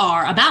thoughts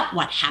are about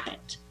what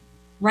happened,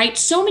 right?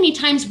 So many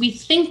times we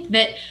think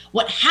that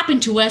what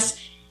happened to us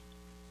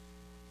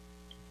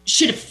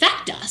should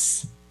affect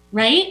us,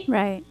 right?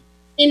 Right.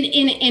 In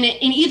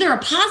either a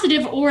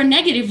positive or a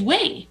negative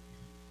way.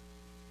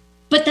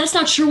 But that's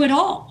not true at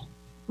all,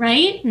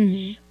 right?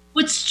 Mm-hmm.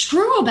 What's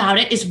true about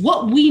it is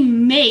what we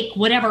make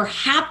whatever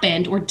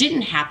happened or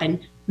didn't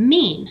happen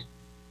mean.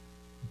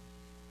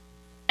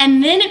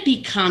 And then it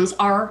becomes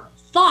our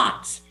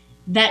thoughts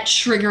that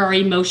trigger our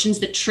emotions,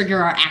 that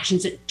trigger our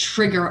actions, that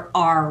trigger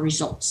our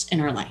results in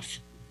our life.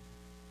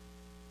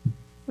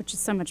 Which is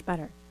so much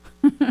better.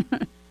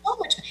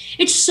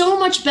 It's so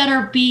much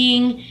better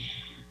being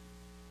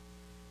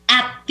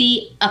at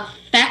the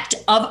effect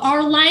of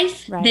our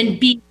life than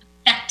being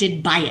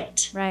affected by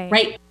it,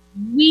 right?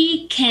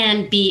 We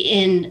can be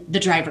in the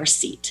driver's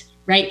seat,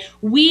 right?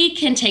 We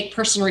can take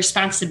personal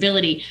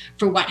responsibility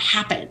for what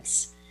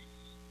happens.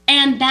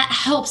 And that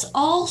helps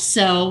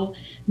also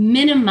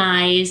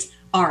minimize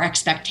our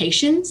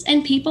expectations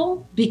in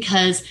people,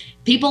 because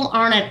people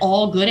aren't at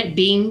all good at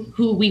being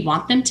who we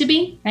want them to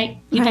be, right?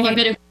 People are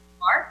good at who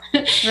they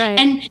are.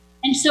 Right.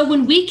 And so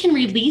when we can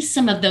release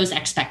some of those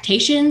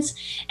expectations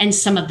and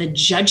some of the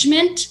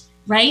judgment,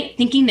 right?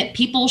 Thinking that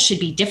people should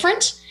be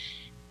different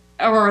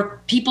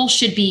or people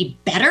should be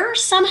better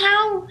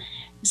somehow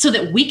so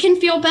that we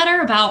can feel better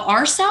about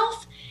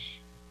ourselves,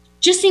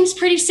 just seems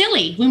pretty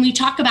silly when we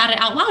talk about it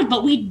out loud.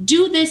 But we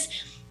do this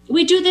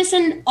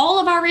in all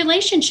of our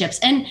relationships.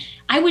 And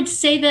I would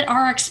say that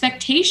our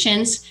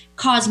expectations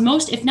cause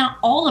most, if not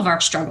all, of our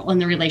struggle in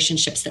the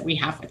relationships that we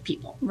have with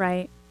people.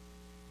 Right.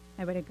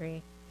 I would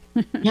agree.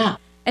 Yeah.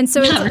 And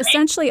so it's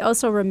essentially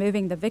also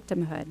removing the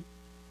victimhood.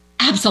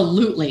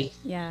 Absolutely.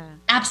 Yeah.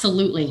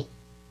 Absolutely.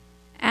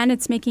 And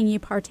it's making you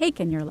partake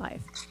in your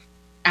life.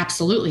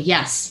 Absolutely.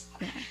 Yes.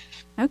 Yeah.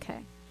 Okay.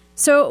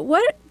 So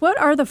what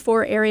are the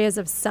 4 areas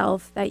of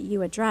self that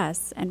you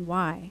address and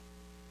why?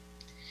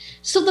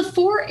 So the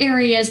 4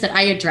 areas that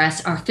I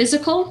address are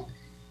physical,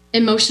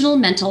 emotional,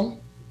 mental,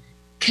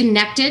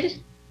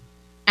 connected,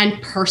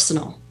 and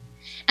personal.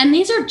 And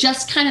these are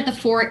just kind of the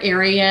 4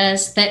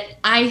 areas that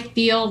I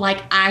feel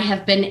like I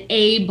have been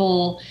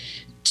able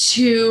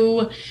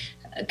to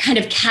kind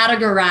of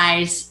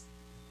categorize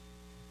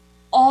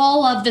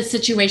all of the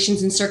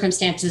situations and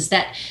circumstances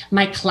that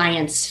my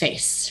clients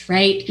face,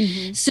 right?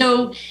 Mm-hmm.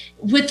 So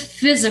with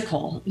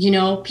physical,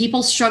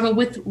 people struggle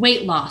with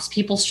weight loss,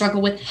 people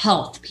struggle with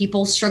health,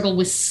 people struggle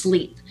with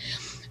sleep.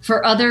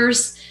 For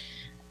others,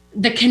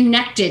 the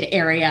connected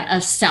area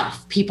of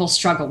self, people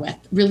struggle with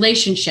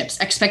relationships,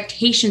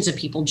 expectations of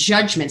people,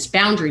 judgments,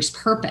 boundaries,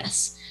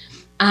 purpose.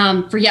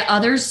 For yet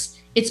others,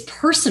 it's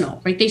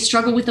personal, right? They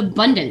struggle with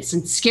abundance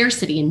and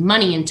scarcity and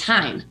money and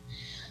time.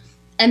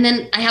 And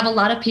then I have a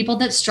lot of people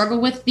that struggle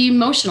with the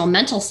emotional,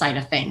 mental side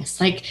of things,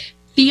 like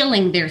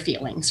feeling their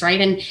feelings,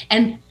 right?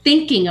 And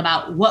thinking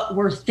about what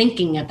we're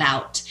thinking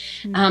about.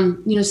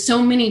 Mm-hmm.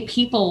 So many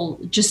people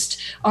just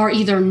are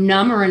either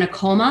numb or in a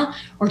coma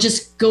or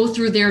just go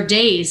through their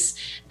days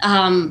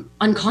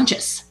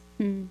unconscious.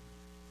 Mm.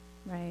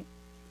 Right.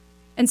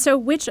 And so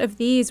which of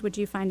these would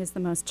you find is the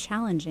most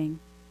challenging?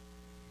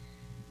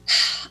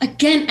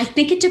 Again, I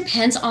think it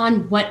depends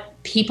on what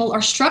people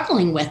are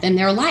struggling with in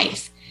their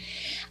life.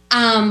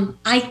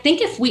 I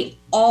think if we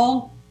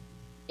boil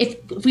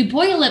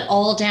it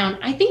all down,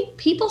 I think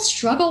people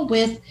struggle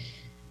with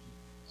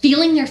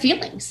feeling their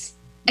feelings.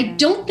 I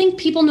don't think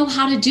people know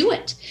how to do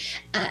it.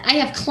 I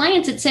have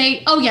clients that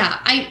say, oh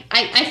yeah,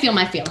 I feel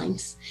my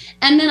feelings.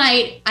 And then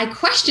I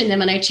question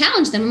them and I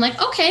challenge them. I'm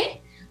like, okay,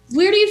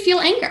 where do you feel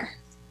anger?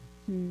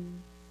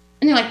 And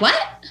they're like,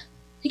 what?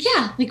 Like,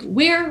 yeah, like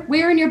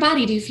where in your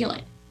body do you feel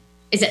it?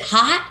 Is it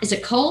hot? Is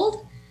it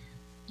cold?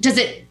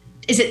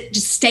 Is it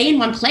just stay in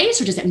one place,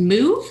 or does it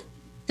move?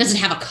 Does it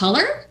have a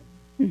color?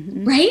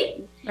 Mm-hmm.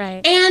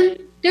 Right. And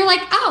they're like,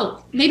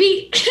 oh,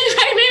 maybe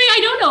I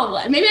don't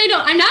know. Maybe I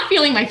don't. I'm not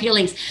feeling my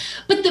feelings.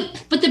 But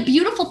the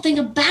beautiful thing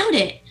about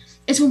it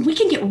is when we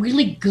can get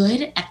really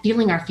good at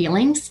feeling our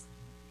feelings,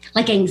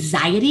 like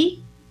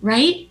anxiety,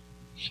 right?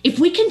 If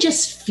we can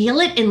just feel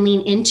it and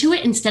lean into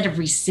it instead of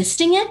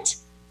resisting it,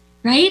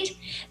 right?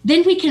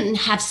 Then we can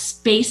have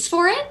space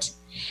for it,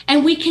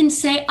 and we can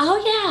say,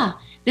 oh yeah,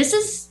 this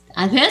is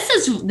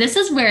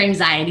where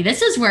anxiety,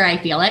 this is where I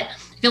feel it.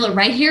 I feel it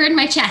right here in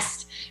my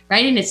chest,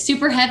 right? And it's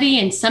super heavy.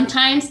 And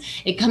sometimes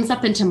it comes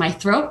up into my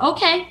throat.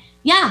 Okay.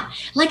 Yeah.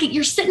 Like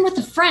you're sitting with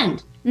a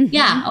friend. Mm-hmm.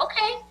 Yeah.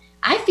 Okay.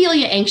 I feel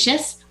you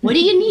anxious. What do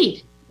you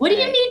need? What do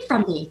you need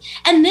from me?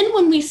 And then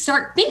when we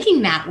start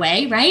thinking that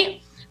way,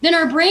 right, then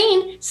our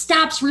brain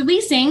stops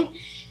releasing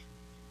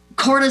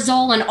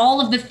cortisol and all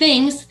of the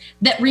things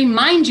that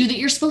remind you that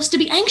you're supposed to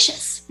be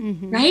anxious,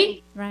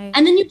 right? Right.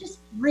 And then you just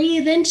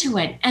breathe into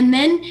it. And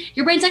then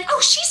your brain's like, oh,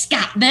 she's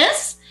got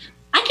this.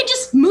 I can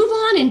just move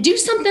on and do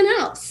something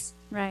else.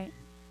 Right.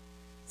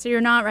 So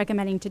you're not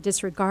recommending to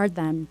disregard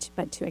them,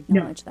 but to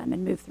acknowledge them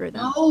and move through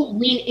them. Oh,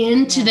 lean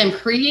into them,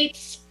 create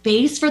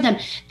space for them.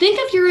 Think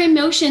of your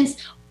emotions.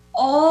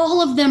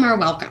 All of them are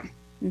welcome,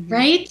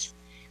 right?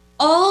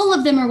 all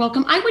of them are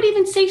welcome. I would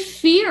even say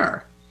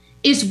fear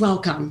is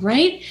welcome,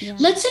 right? Yeah.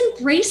 Let's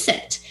embrace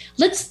it.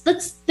 Let's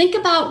think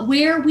about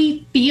where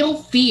we feel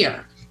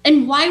fear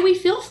and why we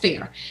feel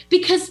fear.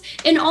 Because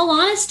in all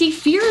honesty,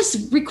 fear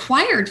is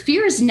required.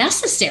 Fear is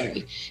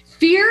necessary.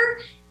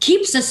 Fear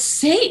keeps us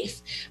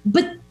safe.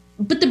 But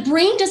the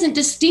brain doesn't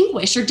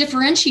distinguish or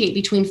differentiate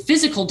between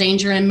physical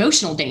danger and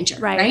emotional danger,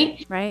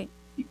 right? Right.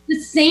 It's the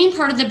same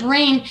part of the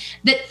brain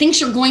that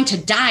thinks you're going to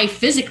die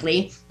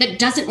physically, that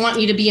doesn't want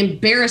you to be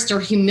embarrassed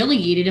or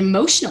humiliated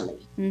emotionally,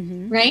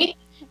 right?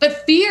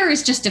 But fear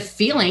is just a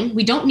feeling.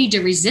 We don't need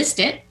to resist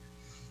it,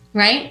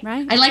 right?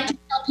 I like to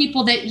tell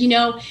people that,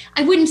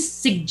 I wouldn't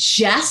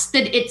suggest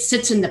that it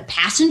sits in the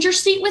passenger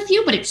seat with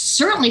you, but it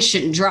certainly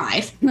shouldn't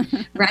drive,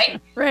 right?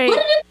 Right. Put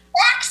it in the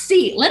back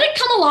seat. Let it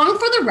come along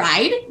for the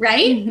ride,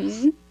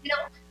 right?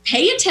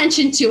 Pay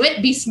attention to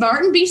it, be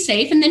smart and be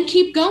safe, and then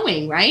keep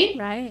going, right?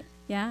 Right,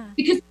 yeah.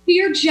 Because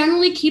fear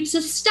generally keeps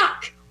us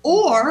stuck,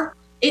 or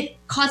it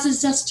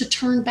causes us to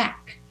turn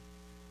back.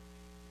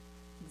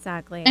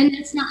 Exactly. And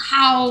it's not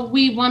how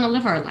we want to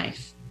live our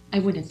life, I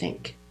wouldn't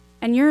think.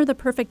 And you're the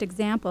perfect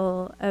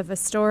example of a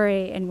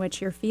story in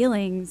which your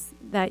feelings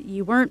that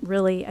you weren't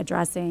really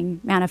addressing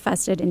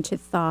manifested into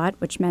thought,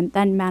 which meant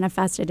then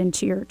manifested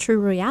into your true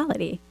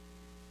reality.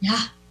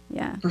 Yeah,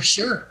 for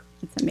sure.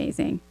 It's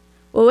amazing.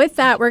 Well, with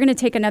that, we're going to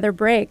take another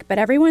break, but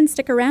everyone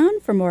stick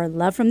around for more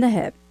Love from the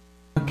Hyp.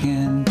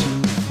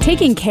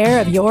 Taking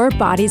care of your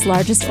body's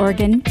largest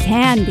organ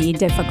can be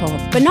difficult,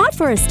 but not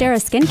for Astera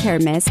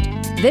Skincare Mist.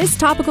 This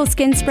topical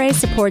skin spray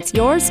supports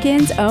your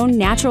skin's own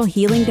natural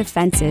healing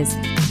defenses.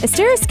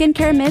 Astera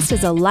Skincare Mist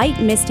is a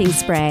light misting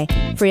spray,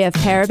 free of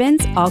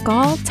parabens,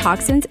 alcohol,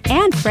 toxins,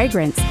 and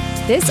fragrance.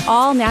 This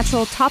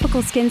all-natural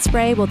topical skin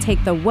spray will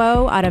take the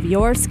woe out of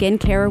your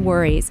skincare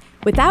worries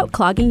without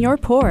clogging your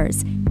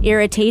pores.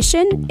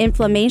 Irritation,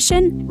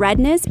 inflammation,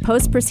 redness,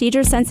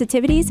 post-procedure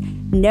sensitivities?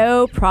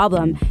 No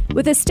problem.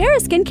 With Astera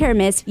Skincare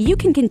Mist, you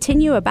can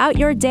continue about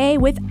your day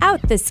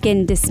without the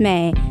skin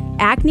dismay.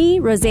 Acne,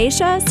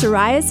 rosacea,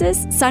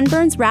 psoriasis,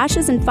 sunburns,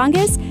 rashes, and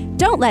fungus?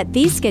 Don't let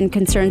these skin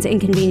concerns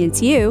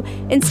inconvenience you.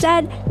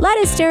 Instead, let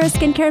Astera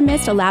Skincare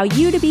Mist allow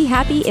you to be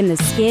happy in the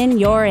skin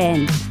you're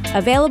in.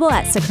 Available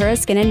at Sakura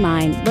Skin and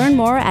Mind. Learn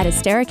more at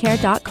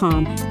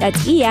esteracare.com.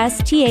 That's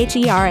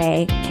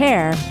ESTHERA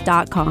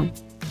care.com.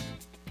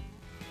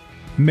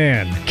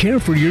 Men, care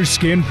for your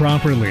skin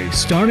properly,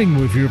 starting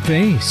with your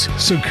face.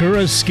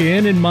 Sakura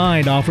Skin and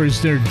Mind offers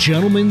their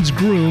Gentleman's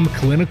Groom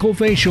Clinical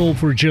Facial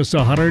for just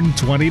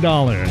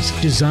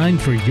 $120.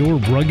 Designed for your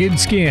rugged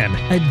skin,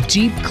 a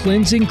deep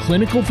cleansing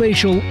clinical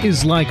facial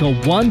is like a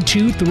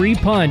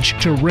 1-2-3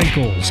 punch to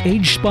wrinkles,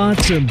 age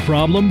spots, and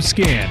problem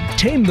skin.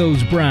 Tame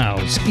those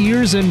brows,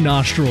 ears, and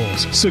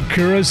nostrils.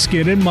 Sakura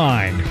Skin and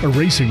Mind,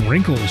 erasing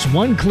wrinkles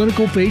one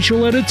clinical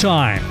facial at a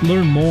time.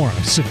 Learn more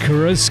at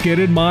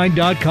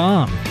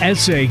sakuraskinandmind.com.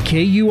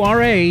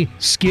 SAKURA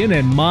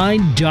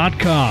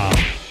skinandmind.com.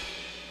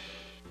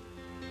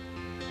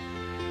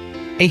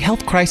 A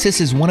health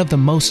crisis is one of the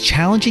most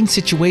challenging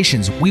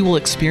situations we will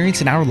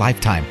experience in our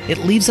lifetime. It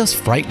leaves us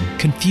frightened,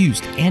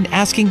 confused, and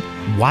asking,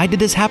 why did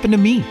this happen to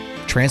me?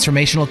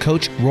 Transformational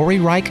coach Rory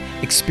Reich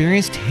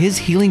experienced his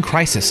healing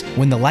crisis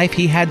when the life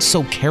he had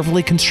so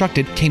carefully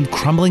constructed came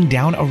crumbling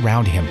down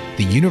around him.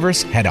 The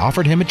universe had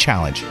offered him a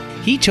challenge.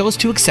 He chose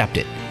to accept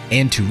it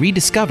and to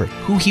rediscover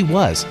who he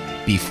was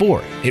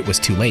before it was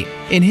too late.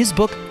 In his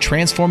book,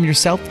 Transform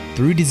Yourself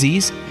Through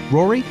Disease,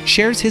 Rory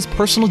shares his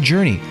personal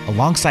journey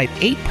alongside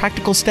 8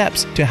 practical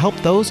steps to help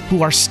those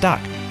who are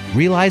stuck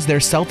realize their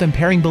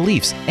self-impairing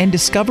beliefs and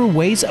discover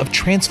ways of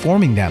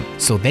transforming them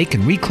so they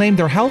can reclaim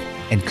their health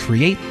and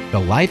create the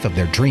life of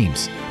their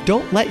dreams.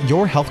 Don't let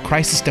your health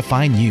crisis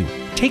define you.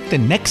 Take the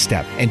next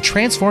step and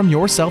transform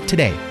yourself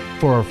today.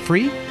 For a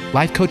free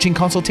life coaching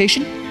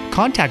consultation,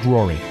 contact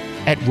Rory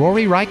at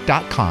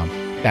roryreich.com.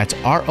 That's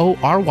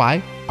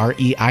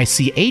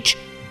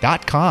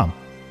RORYREICH.com.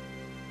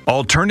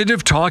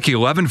 Alternative Talk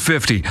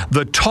 1150,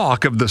 the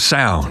talk of the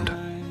sound.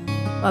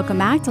 Welcome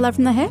back to Love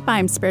from the Hyp.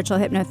 I'm spiritual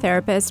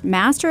hypnotherapist,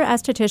 master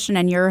esthetician,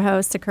 and your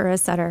host, Sakura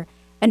Sutter.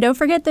 And don't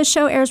forget, this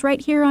show airs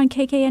right here on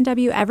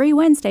KKNW every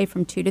Wednesday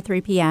from 2 to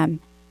 3 p.m.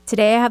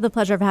 Today, I have the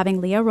pleasure of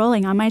having Leah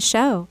Rolling on my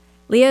show.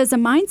 Leah is a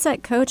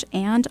mindset coach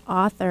and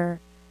author.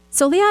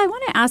 So, Leah, I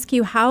want to ask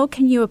you, how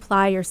can you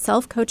apply your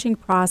self-coaching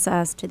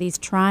process to these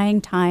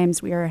trying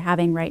times we are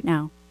having right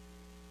now?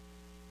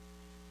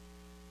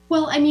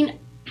 Well, I mean,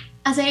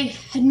 as I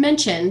had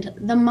mentioned,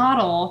 the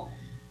model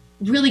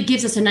really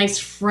gives us a nice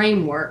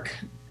framework,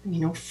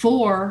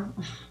 for,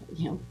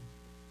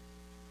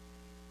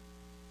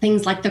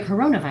 things like the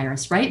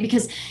coronavirus, right?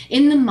 Because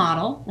in the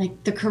model,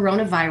 like the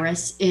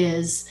coronavirus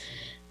is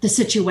the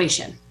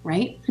situation,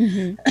 right?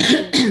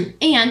 Mm-hmm.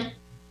 And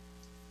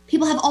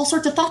people have all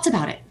sorts of thoughts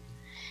about it.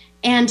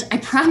 And I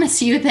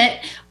promise you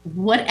that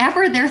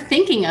whatever they're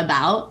thinking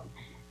about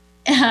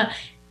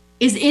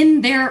is in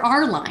their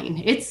R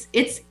line. It's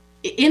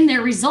in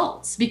their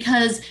results,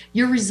 because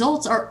your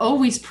results are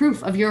always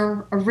proof of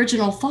your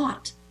original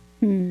thought.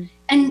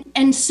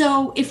 And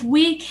so if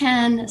we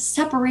can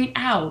separate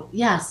out,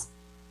 yes,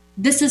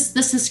 this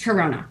is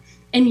Corona.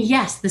 And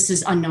yes, this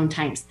is unknown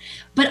times.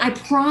 But I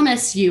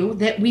promise you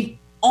that we've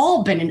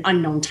all been in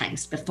unknown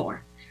times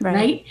before,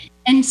 right?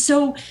 And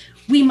so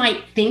we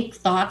might think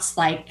thoughts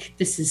like,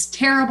 this is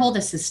terrible,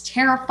 this is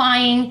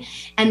terrifying.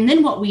 And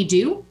then what we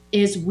do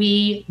is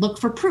we look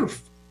for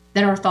proof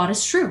that our thought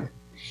is true.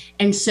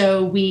 And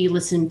so we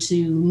listen to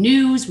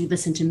news, we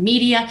listen to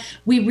media,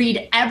 we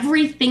read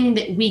everything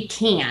that we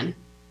can,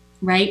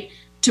 right,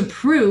 to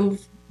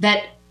prove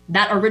that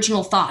that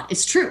original thought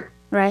is true.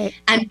 Right.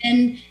 And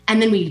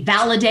then we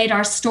validate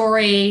our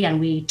story, and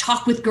we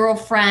talk with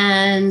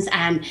girlfriends,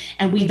 and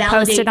we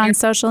validate. Post it on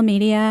social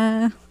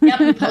media. Yep,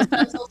 we post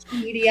on social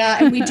media,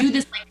 and we do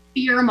this like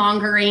fear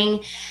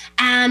mongering,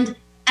 and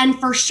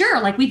for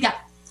sure, like we've got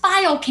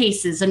file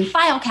cases and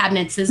file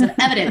cabinets of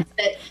evidence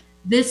that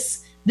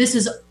this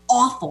is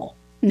awful.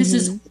 This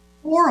is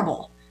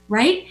horrible,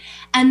 right?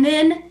 And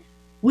then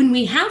when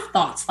we have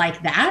thoughts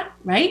like that,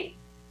 right,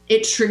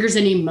 it triggers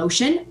an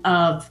emotion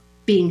of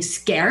being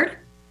scared,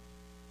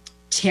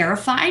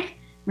 terrified,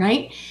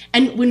 right?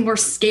 And when we're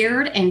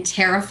scared and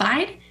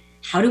terrified,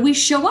 how do we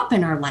show up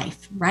in our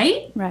life,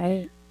 right?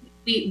 Right.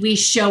 We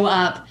show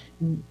up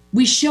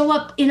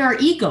in our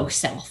ego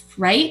self,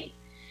 right?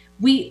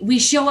 We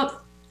show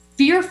up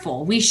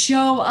fearful. We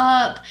show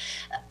up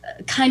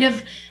kind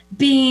of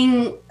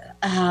being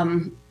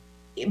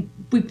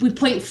we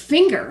point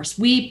fingers,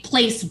 we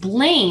place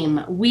blame,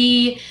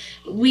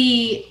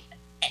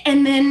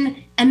 and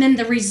then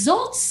the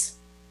results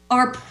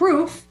are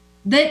proof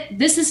that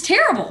this is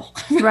terrible.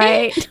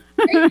 Right.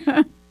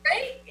 Right.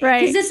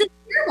 Right. Because this is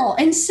terrible.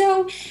 And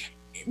so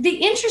the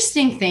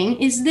interesting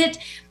thing is that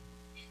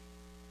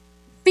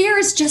fear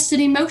is just an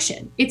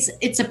emotion.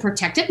 It's a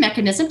protective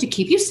mechanism to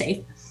keep you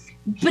safe.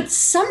 But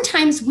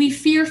sometimes we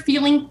fear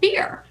feeling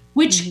fear,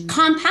 which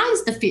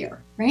compounds the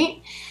fear, right?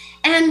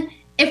 And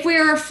if we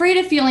are afraid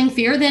of feeling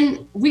fear,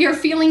 then we are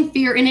feeling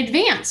fear in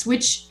advance,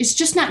 which is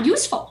just not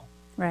useful.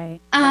 Right.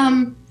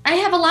 I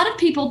have a lot of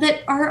people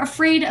that are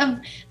afraid of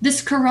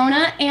this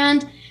corona,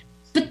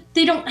 but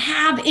they don't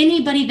have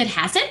anybody that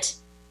has it.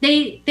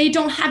 They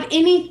don't have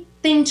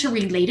anything to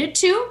relate it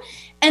to,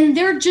 and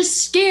they're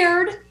just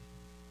scared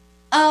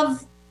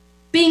of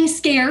being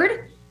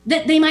scared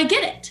that they might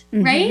get it,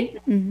 right?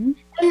 Mm-hmm.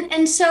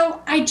 And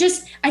so I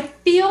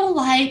feel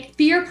like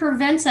fear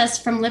prevents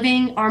us from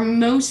living our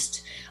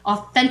most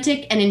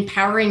authentic and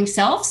empowering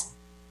selves.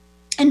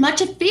 And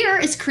much of fear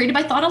is created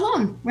by thought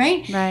alone,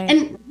 right? Right.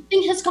 And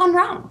nothing has gone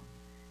wrong.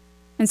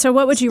 And so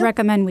what would you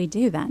recommend we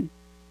do then?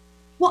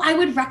 Well, I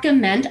would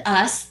recommend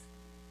us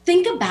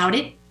think about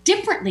it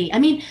differently. I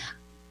mean,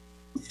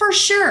 for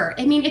sure.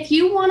 I mean, if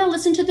you want to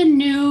listen to the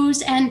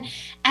news and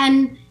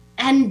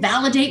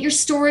validate your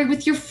story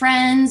with your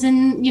friends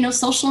and,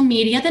 social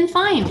media, then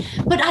fine.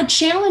 But I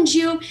challenge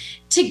you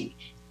to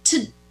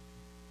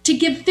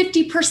give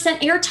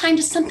 50% airtime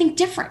to something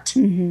different,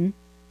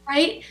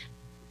 right?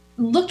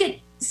 Look at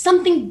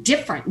something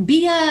different.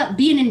 Be an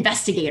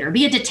investigator,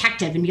 be a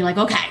detective, and be like,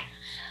 okay,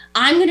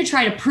 I'm going to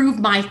try to prove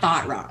my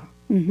thought wrong,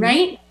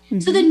 right?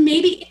 So then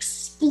maybe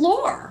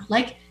explore,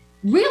 like,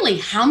 really,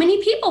 how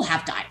many people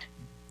have died,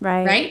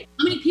 right?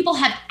 How many people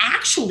have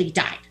actually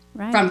died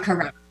from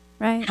corona?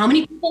 Right. How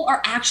many people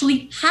are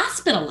actually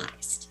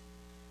hospitalized,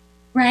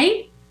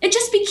 right? And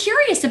just be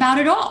curious about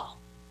it all,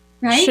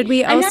 right? Should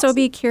we also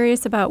be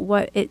curious about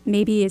what it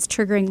maybe is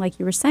triggering, like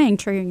you were saying,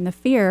 triggering the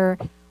fear?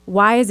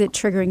 Why is it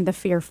triggering the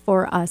fear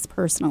for us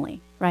personally,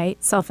 right?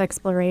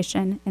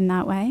 Self-exploration in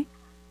that way.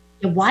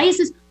 Why is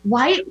this?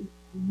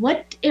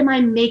 What am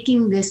I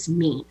making this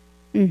mean?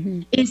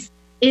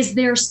 Is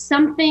there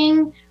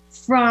something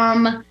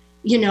from,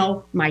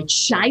 my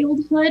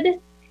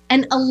childhood?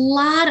 And a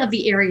lot of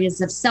the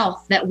areas of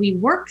self that we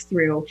work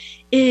through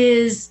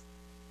is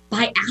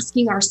by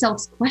asking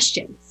ourselves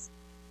questions,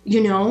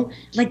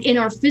 like in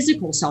our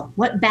physical self,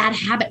 what bad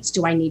habits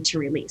do I need to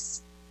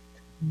release?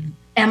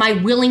 Am I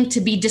willing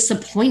to be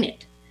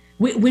disappointed?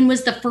 When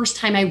was the first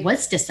time I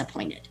was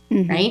disappointed,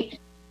 right?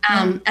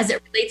 As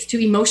it relates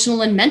to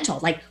emotional and mental,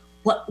 like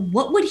what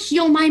would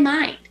heal my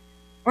mind?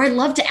 Or I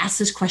love to ask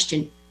this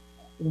question,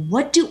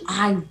 what do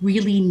I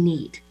really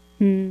need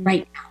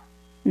right now?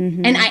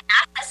 And I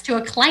asked this to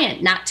a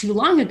client not too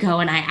long ago,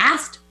 and I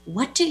asked,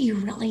 what do you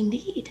really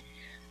need?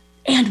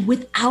 And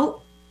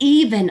without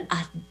even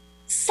a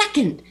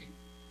second,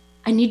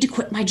 I need to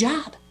quit my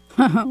job.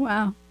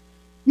 Wow.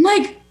 I'm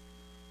like,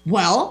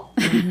 well,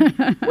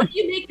 what do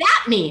you make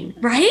that mean?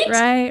 Right?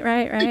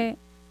 Right.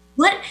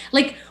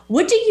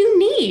 What do you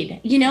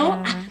need?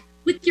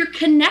 With your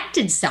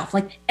connected self,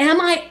 like, am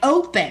I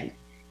open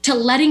to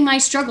letting my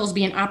struggles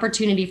be an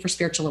opportunity for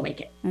spiritual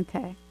awakening?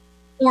 Okay.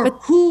 Or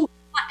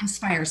what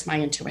inspires my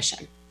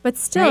intuition? But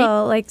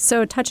still,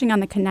 so touching on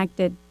the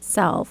connected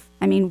self,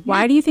 I mean,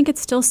 why do you think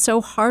it's still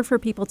so hard for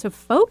people to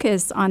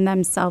focus on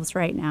themselves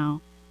right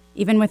now,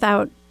 even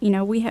without,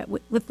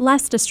 with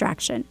less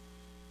distraction,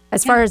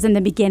 as far as in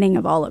the beginning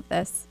of all of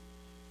this?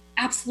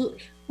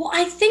 Absolutely. Well,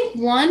 I think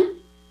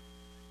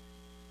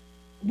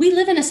we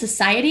live in a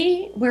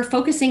society where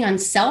focusing on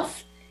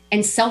self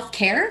and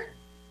self-care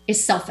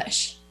is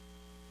selfish,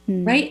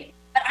 right?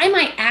 But I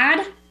might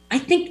add, I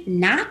think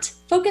not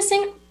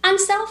focusing on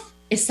self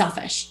is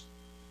selfish.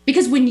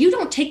 Because when you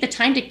don't take the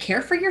time to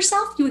care for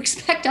yourself, you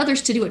expect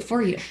others to do it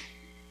for you.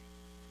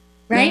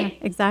 Right? Yeah,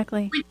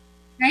 exactly.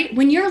 Right?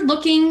 When you're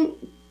looking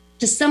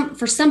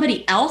for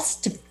somebody else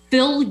to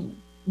fill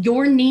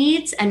your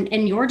needs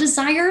and your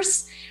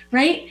desires,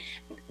 right?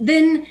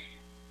 Then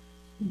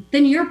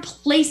you're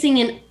placing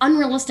an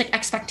unrealistic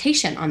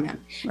expectation on them.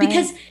 Right.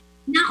 Because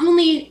not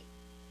only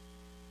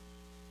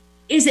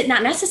is it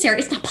not necessary,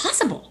 it's not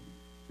possible,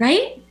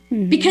 right?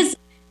 Mm-hmm.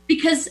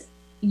 Because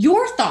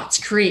your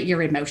thoughts create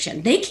your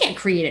emotion. They can't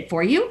create it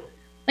for you.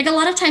 Like a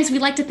lot of times we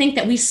like to think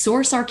that we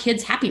source our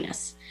kids'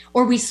 happiness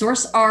or we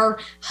source our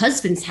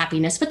husband's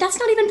happiness, but that's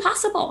not even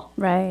possible.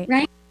 Right.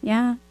 Right?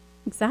 Yeah,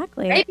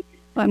 exactly. Right?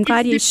 Well, I'm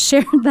glad you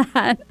shared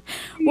that.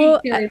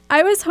 Well,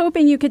 I was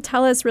hoping you could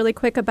tell us really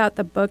quick about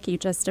the book you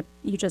just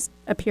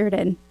appeared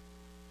in.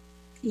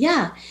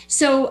 Yeah.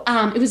 So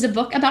it was a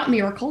book about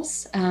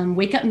miracles,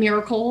 Wake Up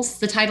Miracles.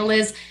 The title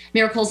is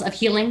Miracles of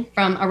Healing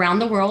from Around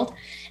the World.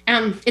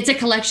 It's a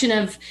collection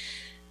of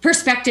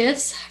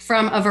perspectives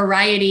from a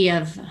variety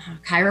of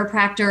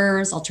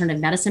chiropractors, alternative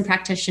medicine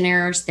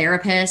practitioners,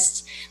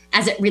 therapists,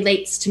 as it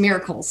relates to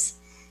miracles.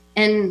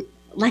 And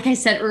like I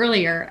said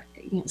earlier,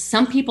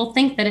 some people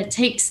think that it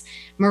takes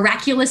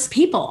miraculous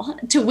people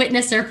to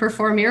witness or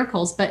perform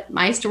miracles, but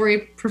my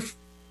story,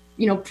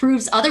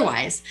 proves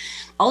otherwise.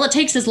 All it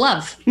takes is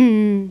love,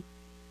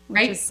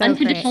 right? So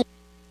unconditional. Great.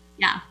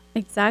 Yeah,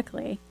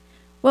 exactly.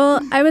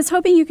 Well, I was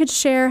hoping you could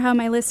share how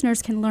my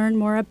listeners can learn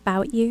more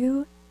about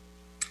you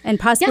and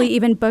possibly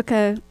even book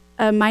a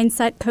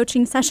mindset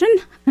coaching session.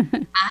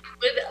 I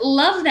would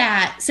love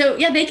that. So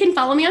yeah, they can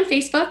follow me on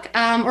Facebook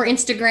or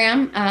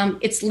Instagram.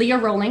 It's Leah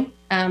Rolling.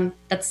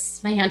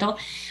 That's my handle.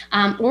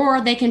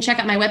 Or they can check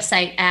out my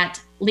website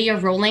at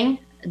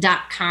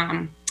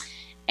leahrolling.com.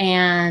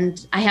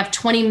 And I have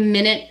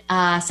 20-minute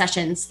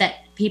sessions that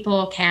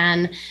people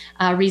can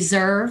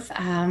reserve.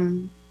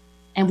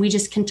 And we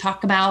just can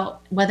talk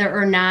about whether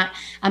or not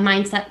a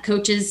mindset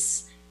coach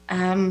is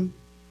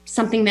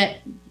something that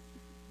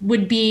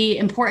would be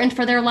important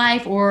for their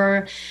life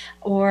or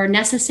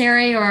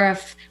necessary, or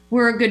if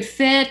we're a good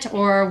fit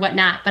or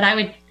whatnot. But I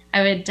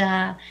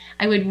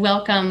would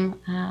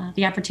welcome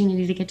the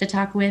opportunity to get to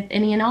talk with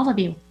any and all of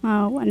you.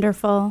 Oh,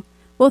 wonderful.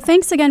 Well,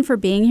 thanks again for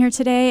being here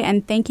today,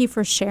 and thank you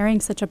for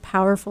sharing such a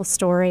powerful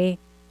story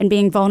and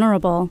being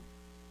vulnerable.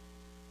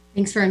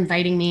 Thanks for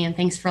inviting me, and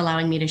thanks for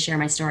allowing me to share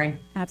my story.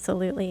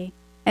 Absolutely.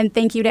 And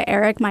thank you to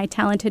Eric, my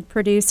talented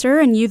producer,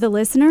 and you, the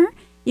listener.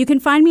 You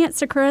can find me at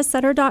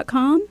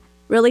sakurasutter.com.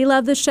 Really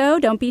love the show?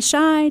 Don't be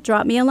shy.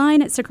 Drop me a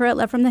line at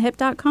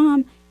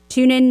sakura@lovefromthehyp.com.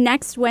 Tune in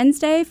next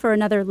Wednesday for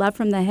another Love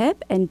from the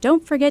Hyp, and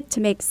don't forget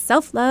to make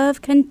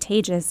self-love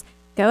contagious.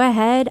 Go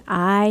ahead,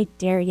 I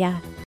dare ya.